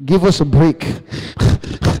 Give us a break.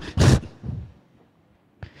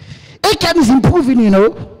 Achan is improving, you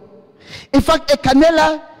know. In fact,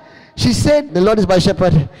 Achanella, she said, the Lord is my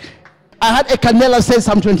shepherd. I had Achanella say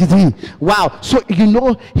Psalm 23. Wow. So, you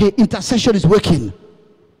know, her intercession is working.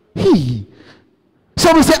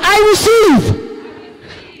 Somebody say, I receive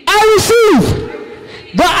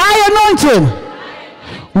the eye anointing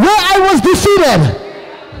where I was defeated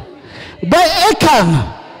by Achan,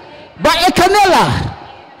 by Achanella.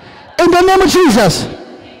 In the name of Jesus,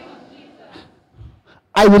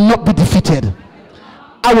 I will not be defeated.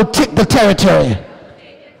 I will take the territory.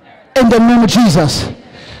 In the name of Jesus.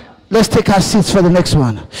 Let's take our seats for the next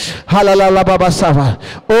one.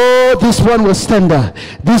 Oh, this one was tender.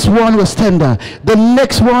 This one was tender. The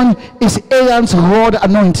next one is Aaron's rod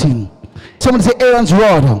anointing. Someone say Aaron's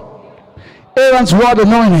rod. Aaron's rod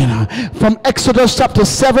anointing. From Exodus chapter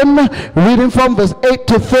 7, reading from verse 8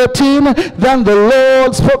 to 13. Then the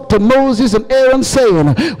Lord spoke to Moses and Aaron,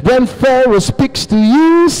 saying, when Pharaoh speaks to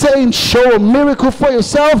you, saying, show a miracle for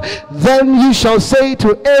yourself, then you shall say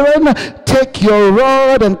to Aaron, take your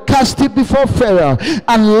rod and cast it before Pharaoh,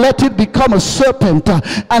 and let it become a serpent.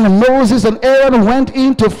 And Moses and Aaron went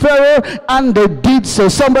into Pharaoh, and they did so.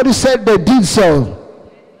 Somebody said they did so.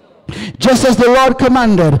 Just as the Lord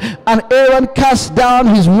commanded. And Aaron cast down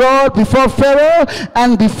his rod before Pharaoh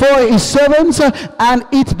and before his servants, and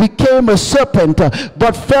it became a serpent.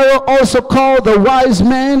 But Pharaoh also called the wise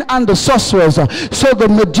men and the sorcerers, so the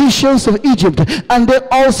magicians of Egypt, and they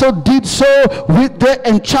also did so with their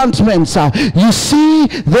enchantments. You see,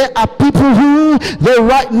 there are people who,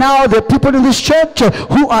 right now, there are people in this church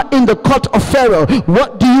who are in the court of Pharaoh.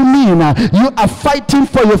 What do you mean? You are fighting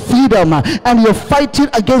for your freedom, and you're fighting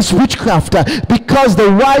against witchcraft, because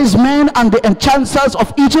the wise men and the enchanters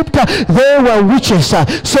of Egypt, they were witches.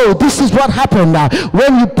 So this is what happened.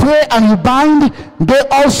 When you pray and you bind, they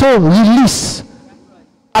also release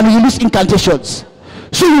incantations.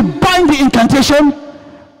 So you bind the incantation,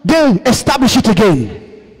 they establish it again.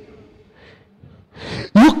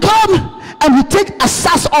 You come and you take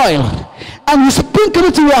assas oil and you sprinkle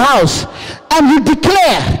it in your house and you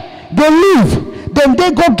declare they leave. Then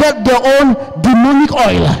they go get their own demonic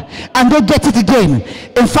oil and they get it again.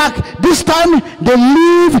 In fact, this time they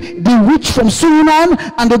leave the witch from Suriname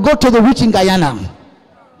and they go to the witch in Guyana.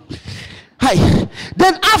 Hi.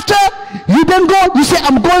 Then after you then go, you say,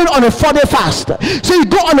 I'm going on a 4-day fast. So you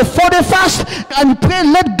go on a 4-day fast and you pray,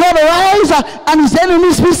 let God arise and his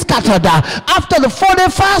enemies be scattered. After the 4-day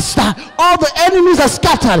fast, all the enemies are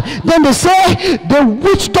scattered. Then they say, the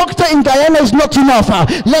witch doctor in Guyana is not enough.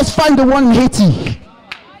 Let's find the one in Haiti.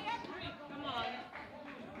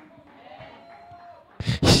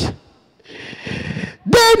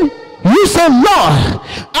 Then you say, Lord,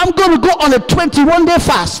 I'm going to go on a 21-day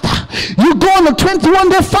fast. You go on a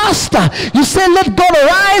 21-day fast. You say, let God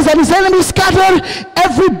arise and his enemies scattered.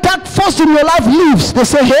 Every dark force in your life leaves. They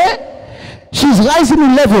say, hey, she's rising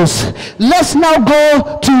in levels. Let's now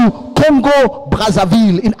go to Congo,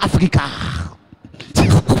 Brazzaville in Africa.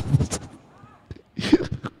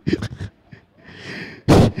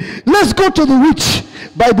 Let's go to the witch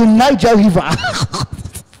by the Niger River.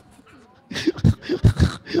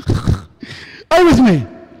 Are you with me?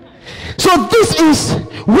 So this is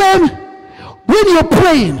when you're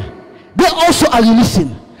praying, they also are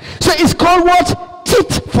releasing. So it's called what?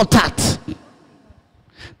 Tit for tat.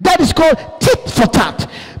 That is called tit for tat.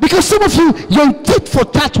 Because some of you, you're in tit for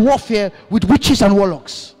tat warfare with witches and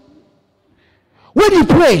warlocks. When you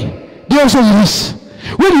pray, they also release.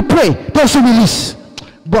 When you pray, they also release.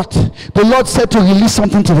 But the Lord said to release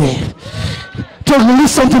something today. To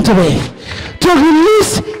release something today. To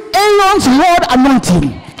release Aaron's rod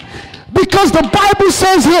anointing. Because the Bible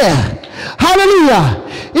says here, hallelujah,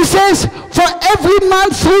 it says, for every man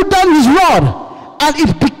threw down his rod and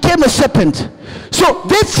it became a serpent. So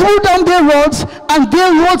they threw down their rods and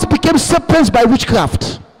their rods became serpents by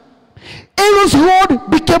witchcraft. Aaron's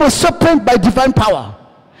rod became a serpent by divine power.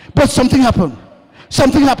 But something happened.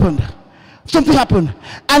 Something happened. Something happened.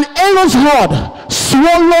 And Aaron's rod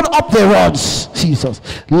swallowed up the rods. Jesus.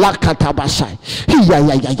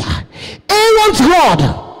 Aaron's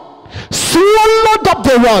rod swallowed up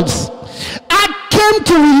the rods. I came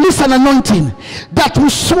to release an anointing that will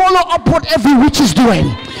swallow up what every witch is doing.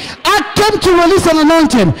 I came to release an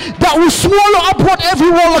anointing that will swallow up what every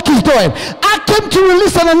warlock is doing. I came to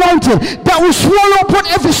release an anointing that will swallow up what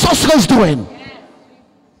every sorcerer is doing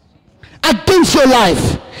against your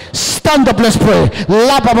life. Stand up, let's pray.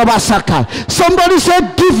 Somebody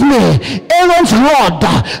said, give me Aaron's rod,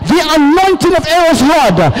 the anointing of Aaron's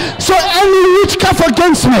rod. So any witchcraft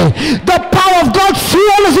against me, the power of God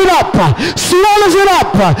swallows it up, swallows it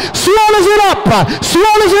up, swallows it up,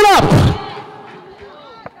 swallows it up.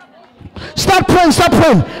 Start praying, start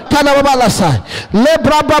praying. You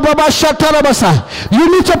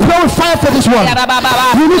need to pray with fire for this one.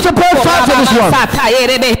 You need to pray with fire for this one.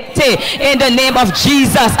 In the name of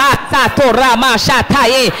Jesus.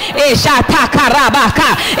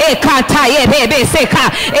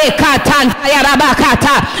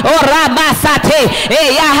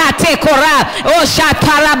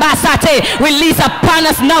 Release upon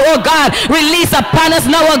us now, oh God. Release upon us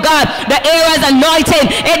now, oh God. The Aaron's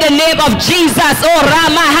anointing in the name of Jesus. Oh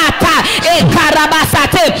Ramahata.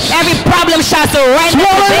 Every problem shall surrender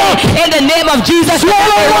today in the name of Jesus.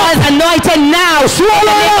 Aaron's anointing now. In the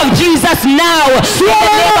name of Jesus now. In the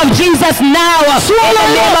name of Jesus now. In the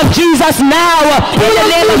name of Jesus now. In the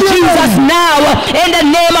name of Jesus now. In the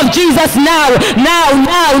name of Jesus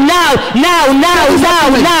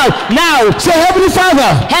now. Now. Say, Heavenly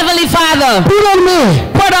Father. Heavenly Father. Put on me.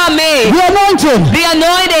 Put on me. The anointing. The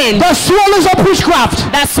anointing. That swallows up witchcraft.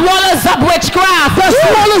 That swallows up witchcraft. That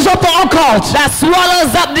swallows up the occult. That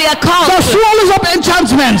swallows up the occult. That swallows up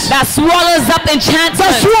enchantments. That swallows up enchantments.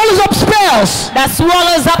 That swallows up spells. That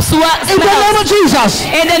swallows up spells. In the name of Jesus.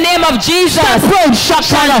 In the name of Jesus. In the name of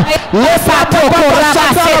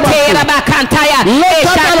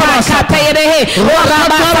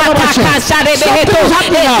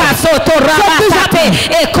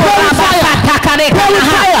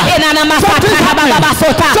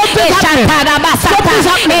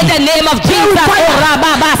Jesus.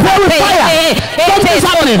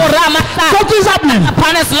 Something's happening.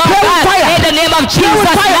 Upon us, Lord God. In the name of Jesus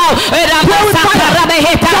now.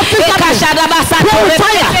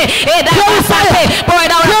 Pour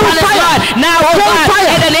it out upon us, Lord. Now, oh God.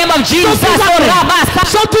 In the name of Jesus.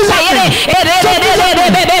 Something's happening.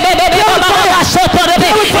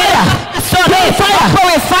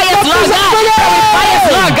 Purify us, Lord God. Purify us,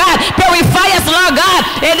 Lord God. Purify us, Lord God.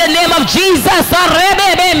 In the name of Jesus. Jesus.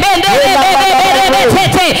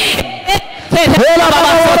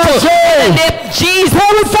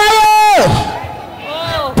 Purifier!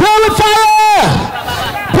 Purifier!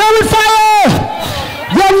 Purifier!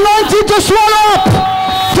 The anointing to swallow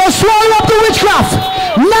up the witchcraft.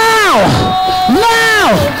 Now!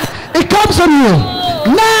 It comes from you.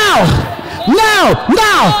 Now,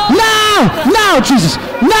 Jesus.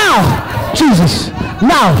 Now, Jesus.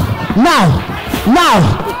 Now.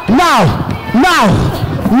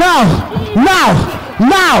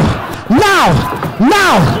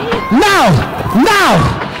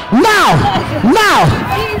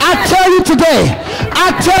 I tell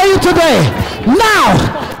you today, now,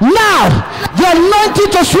 the anointing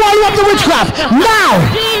to swallow up the witchcraft. Now,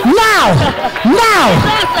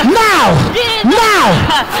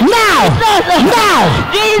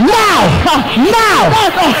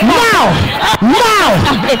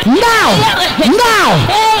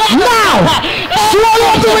 swallow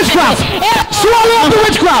up the witchcraft. Swallow up the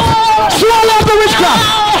witchcraft. Swallow up the witchcraft.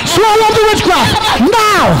 Swallow up the witchcraft.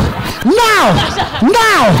 Now,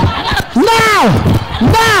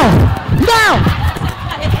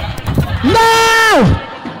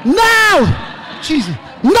 Jesus.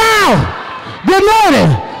 Now, the anointing.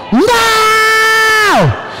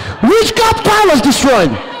 Now, witchcraft power is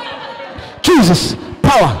destroyed. Jesus,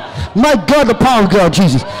 power. My God, the power of God,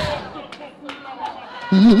 Jesus.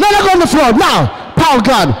 Let her go on the floor now. Power of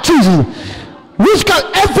God, Jesus. Witchcraft,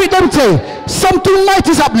 every day, something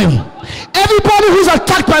mighty is happening. Everybody who's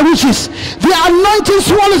attacked by witches, the anointing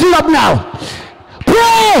swallows it up now.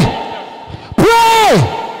 Pray.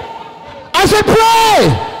 I said pray.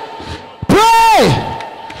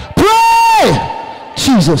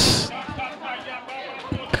 Jesus.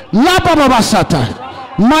 La Baba Sata.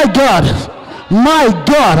 My God,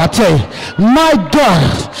 I tell you, my God,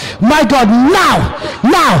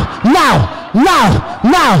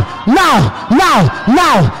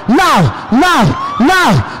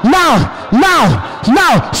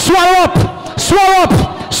 now, swallow up.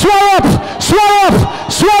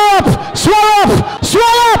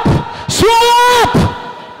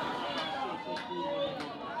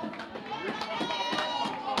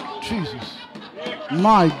 Jesus,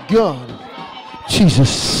 my God,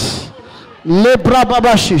 Jesus. Lebra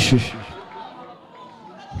Baba Shish.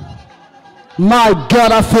 My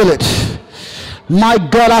God, I feel it. My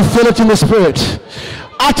God, I feel it in the spirit.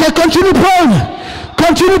 I tell, continue praying.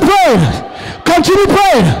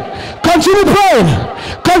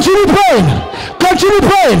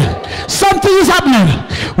 Something is happening.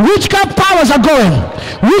 Witchcraft powers are going.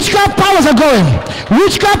 Witchcraft powers are going.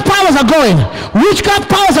 Witchcraft powers are going.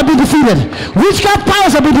 Witchcraft powers have been defeated. Witchcraft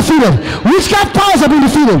powers have been defeated. Witchcraft powers have been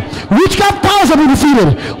defeated. Witchcraft powers have been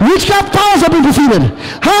defeated. Witchcraft powers have been defeated.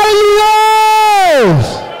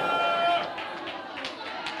 Hallelujah!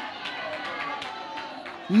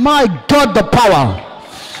 My God, the power.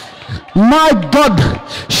 My God.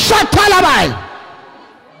 Shatalabai.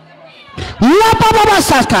 Labababa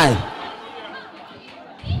Sakai.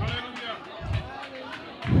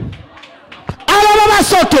 Alababa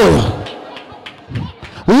Soto.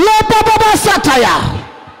 Labababa Sataya.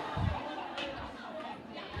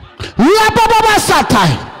 Labababa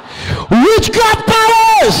Satai. Witchcraft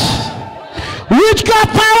powers.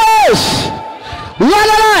 Witchcraft powers. La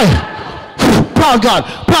la la. Power of God,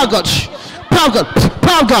 power of God, power of God,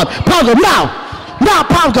 power of God, power of God, now,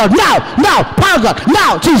 power of God, now, power of God,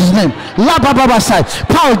 now, Jesus' name, la ba ba ba side,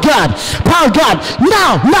 power of God, power of God,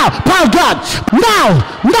 now, power of God, now,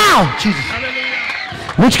 Jesus.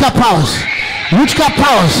 Witchcraft powers, witchcraft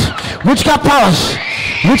powers, witchcraft powers,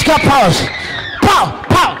 witchcraft powers, power,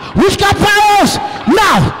 witchcraft powers,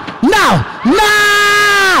 now,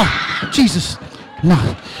 Jesus,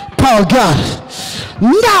 now, power of God.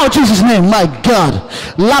 Now, Jesus' name, my God.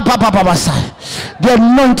 La ba ba ba basai. The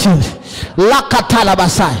anointing. La katala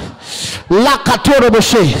basai. La katoro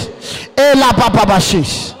boshe. E la ba ba bashe.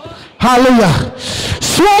 Hallelujah.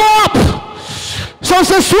 Swallow up. So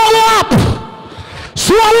say, swallow up.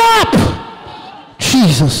 Swallow up.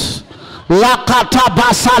 Jesus. La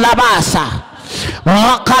katabasa la basa.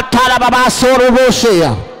 La katala babasoro boshe.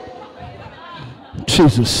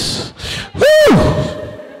 Jesus. Woo.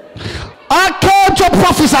 I came to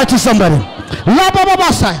prophesy to somebody.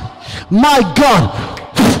 My God.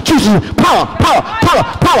 Jesus. Power.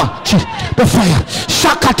 Jesus. The fire.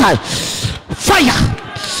 Shakatai. Fire.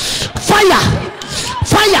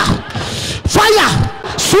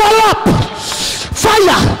 Swallow up.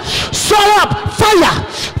 Fire. Swallow up.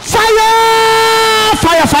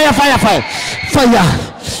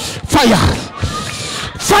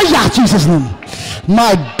 Fire. Jesus' name.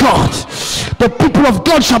 My God. The people of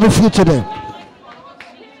God shall be free today.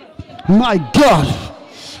 My God.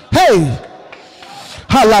 Hey.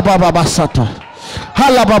 Halababa Sata.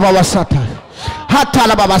 Halababa Sata.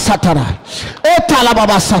 Hatalababa Satara.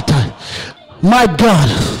 Etalababa Sata. My God.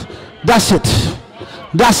 That's it.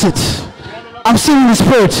 I'm seeing the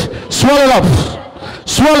spirit. Swallow it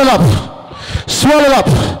up.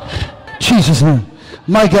 Jesus' name.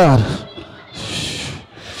 My God.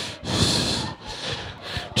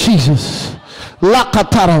 Jesus.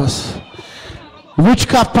 Lakataras.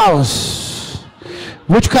 Witchcraft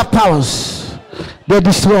powers, they're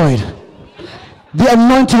destroyed. The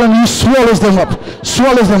anointing on you swallows them up.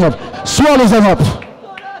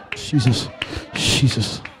 Jesus.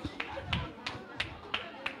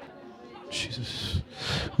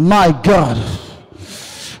 My God.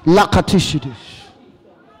 Lakatishidish.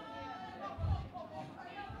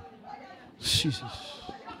 Jesus.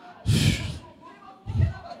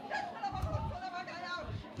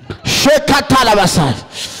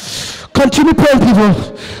 Continue praying, people.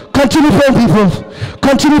 Continue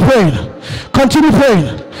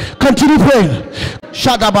praying.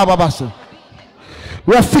 Shadabababasa.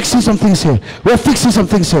 We are fixing some things here.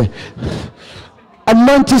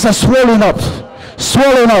 Anointings are swelling up.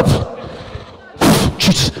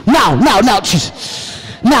 Jesus. Now, Jesus.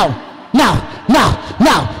 Now.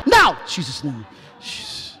 Jesus' name.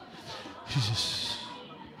 Jesus.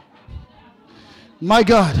 My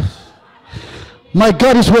God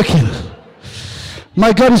is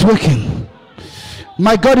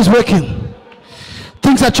working.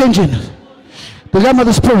 Things are changing. The realm of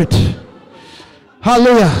the spirit.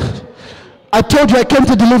 Hallelujah. I told you I came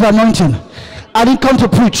to deliver anointing. I didn't come to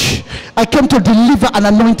preach. I came to deliver an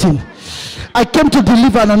anointing.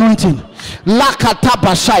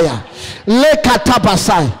 Lakatabashaya.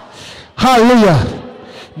 Lekatabasai. Hallelujah.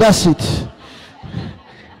 That's it.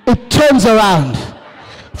 It turns around.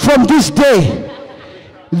 From this day,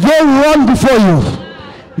 they run before you.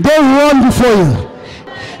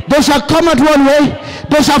 They shall come out one way.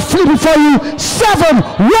 They shall flee before you 7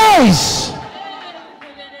 ways.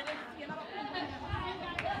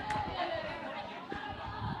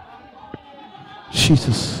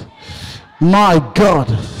 Jesus. My God.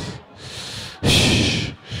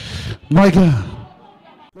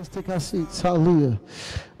 Let's take our seats. Hallelujah.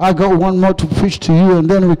 I got one more to preach to you and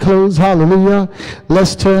then we close. Hallelujah.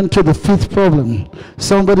 Let's turn to the 5th problem.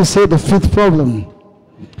 Somebody say the 5th problem.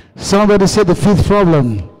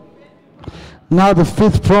 Now the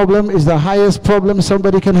fifth problem is the highest problem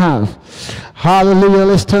somebody can have. Hallelujah,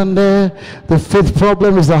 let's turn there. The fifth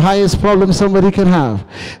problem is the highest problem somebody can have.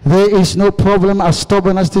 There is no problem as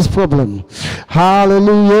stubborn as this problem.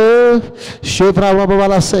 Hallelujah.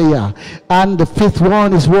 And the fifth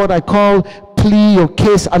one is what I call plea your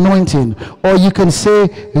case anointing, or you can say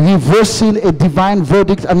reversing a divine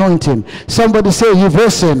verdict anointing. Somebody say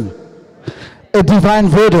reversing a divine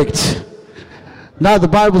verdict. Now the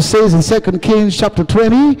Bible says in 2 Kings chapter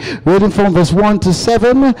 20, reading from verse 1 to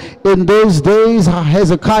 7, in those days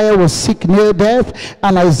Hezekiah was sick near death,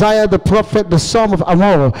 and Isaiah the prophet, the son of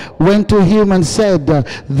Amoz, went to him and said,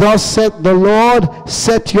 thus saith the Lord,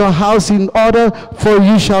 set your house in order, for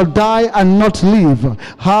you shall die and not live.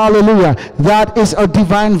 Hallelujah. That is a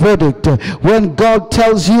divine verdict. When God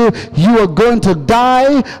tells you you are going to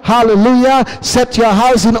die, hallelujah, set your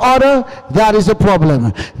house in order, that is a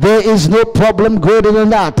problem. There is no problem greater than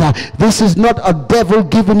that. This is not a devil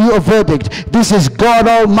giving you a verdict. This is God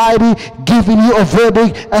Almighty giving you a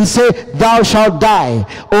verdict and say, thou shalt die,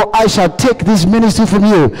 or I shall take this ministry from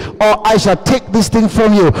you, or I shall take this thing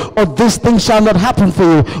from you, or this thing shall not happen for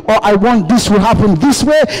you, or I want this will happen this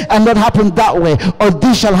way and not happen that way, or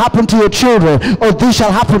this shall happen to your children, or this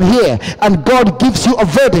shall happen here. And God gives you a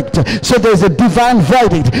verdict. So there's a divine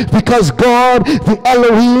verdict, because God the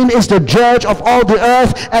Elohim is the judge of all the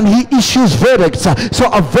earth, and he issues verdicts.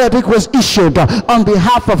 So a verdict was issued on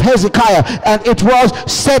behalf of Hezekiah, and it was,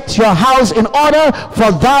 set your house in order,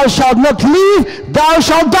 for thou shalt not live, thou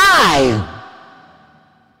shalt die.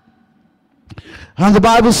 And the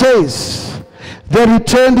Bible says, then he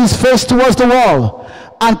turned his face towards the wall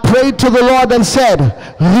and prayed to the Lord and said,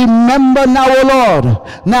 remember now, O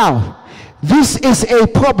Lord. Now this is a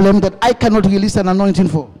problem that I cannot release an anointing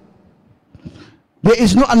for. There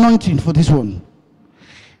is no anointing for this one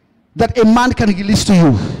that a man can release to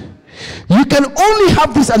you. You can only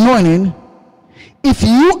have this anointing if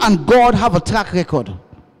you and God have a track record.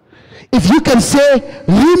 If you can say,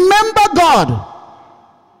 remember God,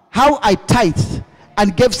 how I tithed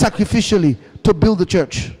and gave sacrificially to build the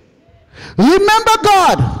church. Remember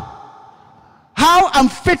God, how I'm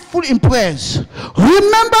faithful in prayers.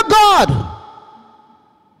 Remember God,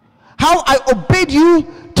 how I obeyed you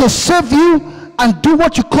to serve you and do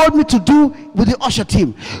what you called me to do with the usher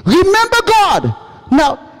team. Remember God.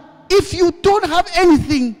 Now, if you don't have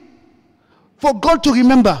anything for God to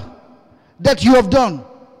remember that you have done,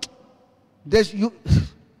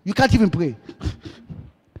 you can't even pray.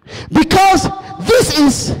 Because this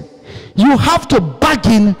is, you have to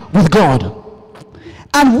bargain with God.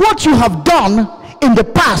 And what you have done in the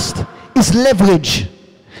past is leverage.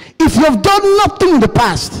 If you have done nothing in the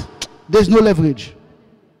past, there's no leverage.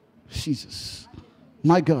 Jesus.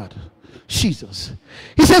 My God, Jesus.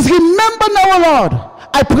 He says, remember now, O Lord,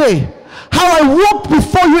 I pray, how I walked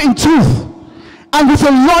before you in truth and with a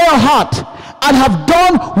loyal heart, and have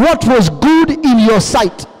done what was good in your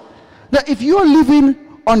sight. Now, if you are living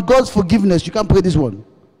on God's forgiveness, you can't pray this one.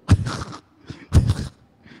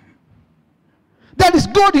 That is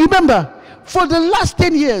God. Remember, for the last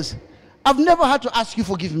 10 years, I've never had to ask you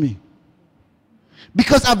forgive me,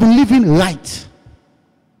 because I've been living right.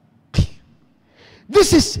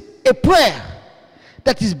 This is a prayer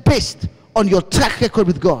that is based on your track record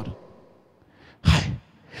with God.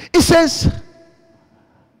 It says,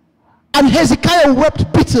 and Hezekiah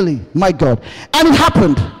wept bitterly, my God. And it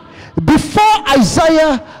happened before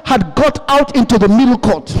Isaiah had got out into the middle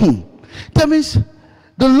court. That means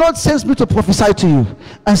the Lord sends me to prophesy to you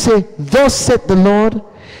and say, thus said the Lord,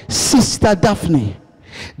 Sister Daphne,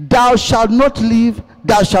 thou shalt not live,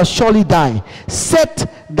 thou shalt surely die. Set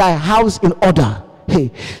thy house in order.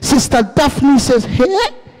 Hey, Sister Daphne says, hey.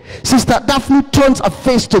 Sister Daphne turns her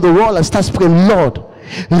face to the wall and starts praying, Lord,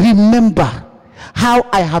 remember how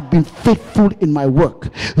I have been faithful in my work.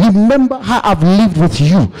 Remember how I've lived with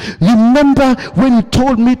you. Remember when you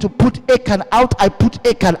told me to put Achan out, I put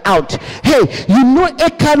Achan out. Hey, you know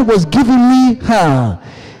Achan was giving me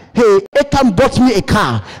hey, Achan bought me a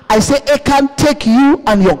car. I say, Achan, take you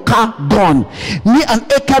and your car gone. Me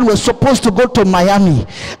and Achan were supposed to go to Miami.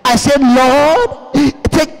 I said, Lord,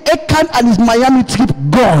 take Achan and his Miami trip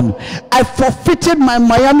gone. I forfeited my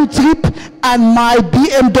Miami trip and my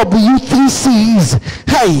BMW 3 Series.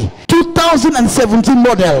 Hey, 2017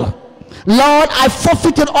 model. Lord, I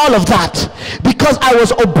forfeited all of that because I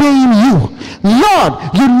was obeying you. Lord,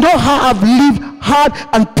 you know how I've lived hard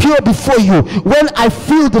and pure before you. When I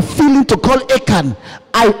feel the feeling to call Achan,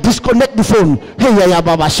 I disconnect the phone. Hey, yeah,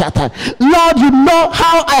 Baba Shata. Lord, you know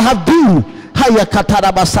how I have been.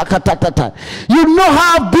 You know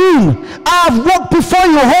how I've been. I have walked before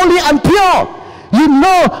you holy and pure. You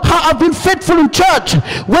know how I've been faithful in church.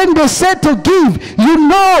 When they said to give, you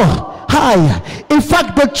know. Hi. In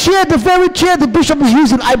fact, the very chair the bishop is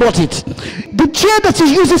using, I bought it. The chair that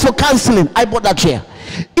he uses for counseling, I bought that chair.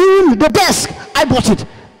 Even the desk, I bought it.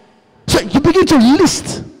 So you begin to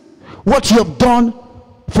list what you have done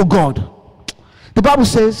for God. The Bible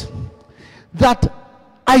says that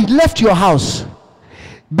I left your house.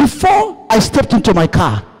 Before I stepped into my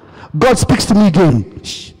car, God speaks to me again.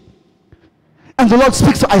 And the Lord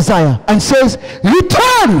speaks to Isaiah and says,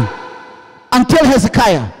 return and tell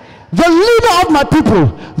Hezekiah, the leader of my people,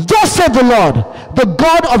 thus said the Lord, the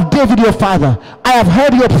God of David your father, I have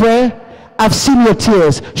heard your prayer, I've seen your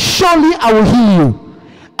tears. Surely I will heal you.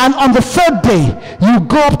 And on the 3rd day, you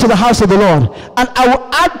go up to the house of the Lord, and I will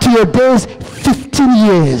add to your days 15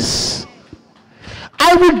 years.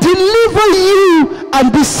 I will deliver you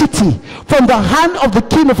and this city from the hand of the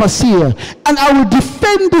king of Assyria, and I will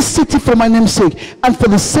defend this city for my name's sake and for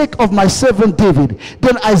the sake of my servant David.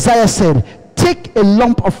 Then Isaiah said, take a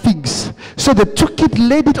lump of figs. So they took it,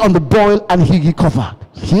 laid it on the boil, and he recovered.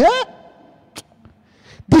 Yeah?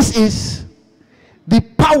 This is the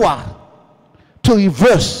power to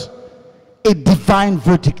reverse a divine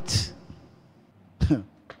verdict.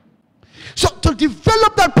 So to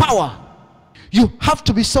develop that power, you have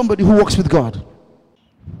to be somebody who works with God.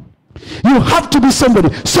 You have to be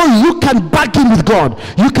somebody so you can bargain with God.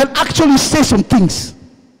 You can actually say some things.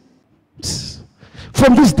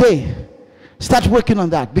 From this day, start working on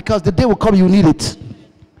that, because the day will come you need it.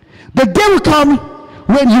 The day will come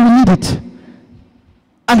when you will need it.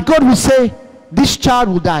 And God will say, this child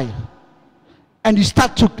will die. And you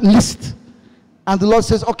start to list. And the Lord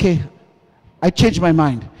says, okay, I changed my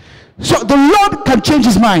mind. So the Lord can change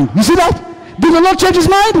his mind. You see that? Did the Lord change his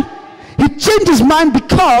mind? He changed his mind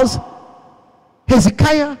because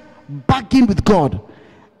Hezekiah bargained with God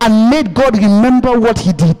and made God remember what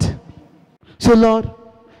he did. So Lord,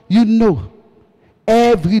 you know,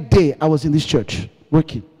 every day I was in this church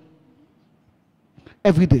working.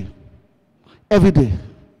 Every day. Every day.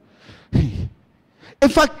 In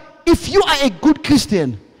fact, if you are a good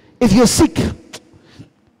Christian, if you're sick,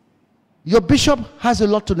 your bishop has a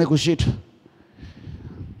lot to negotiate.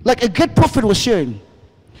 Like a great prophet was sharing,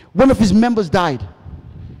 one of his members died.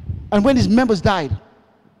 And when his members died,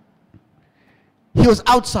 he was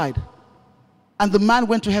outside. And the man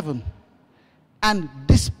went to heaven. And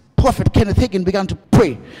this prophet, Kenneth Hagin, began to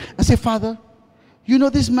pray and say, Father, you know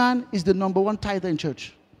this man is the #1 tither in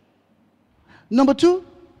church. Number 2,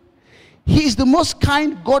 he is the most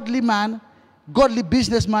kind, godly man, godly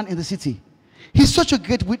businessman in the city. He's such a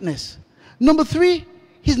great witness. Number 3,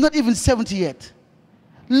 he's not even 70 yet.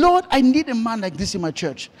 Lord, I need a man like this in my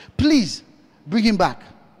church. Please bring him back.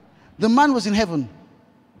 The man was in heaven.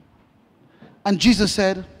 And Jesus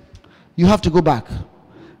said, you have to go back,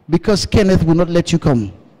 because Kenneth will not let you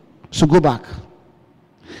come. So go back.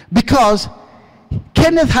 Because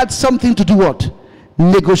Kenneth had something to do what?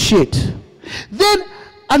 Negotiate. Then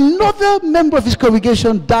another member of his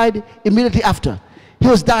congregation died immediately after. He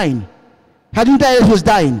was dying. Hadn't died, he was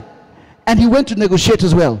dying. And he went to negotiate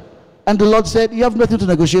as well. And the Lord said, you have nothing to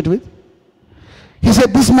negotiate with. He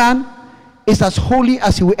said, this man is as holy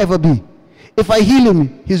as he will ever be. If I heal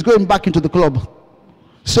him, he's going back into the club.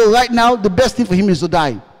 So right now, the best thing for him is to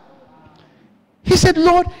die. He said,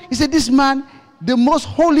 Lord, he said, this man, the most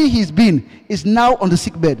holy he's been, is now on the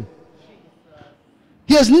sick bed.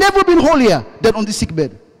 He has never been holier than on the sick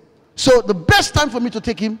bed. So the best time for me to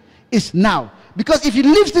take him is now. Because if he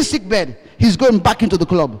leaves the sick bed, he's going back into the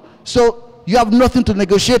club. So you have nothing to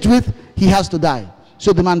negotiate with. He has to die.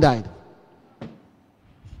 So the man died.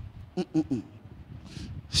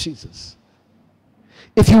 Jesus.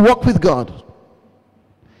 If you walk with God,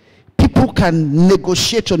 people can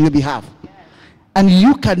negotiate on your behalf. And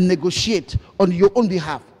you can negotiate on your own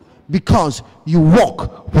behalf because you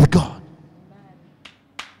walk with God.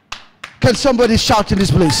 Can somebody shout in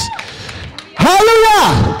this place?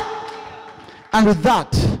 Hallelujah! And with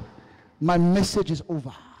that, my message is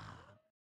over.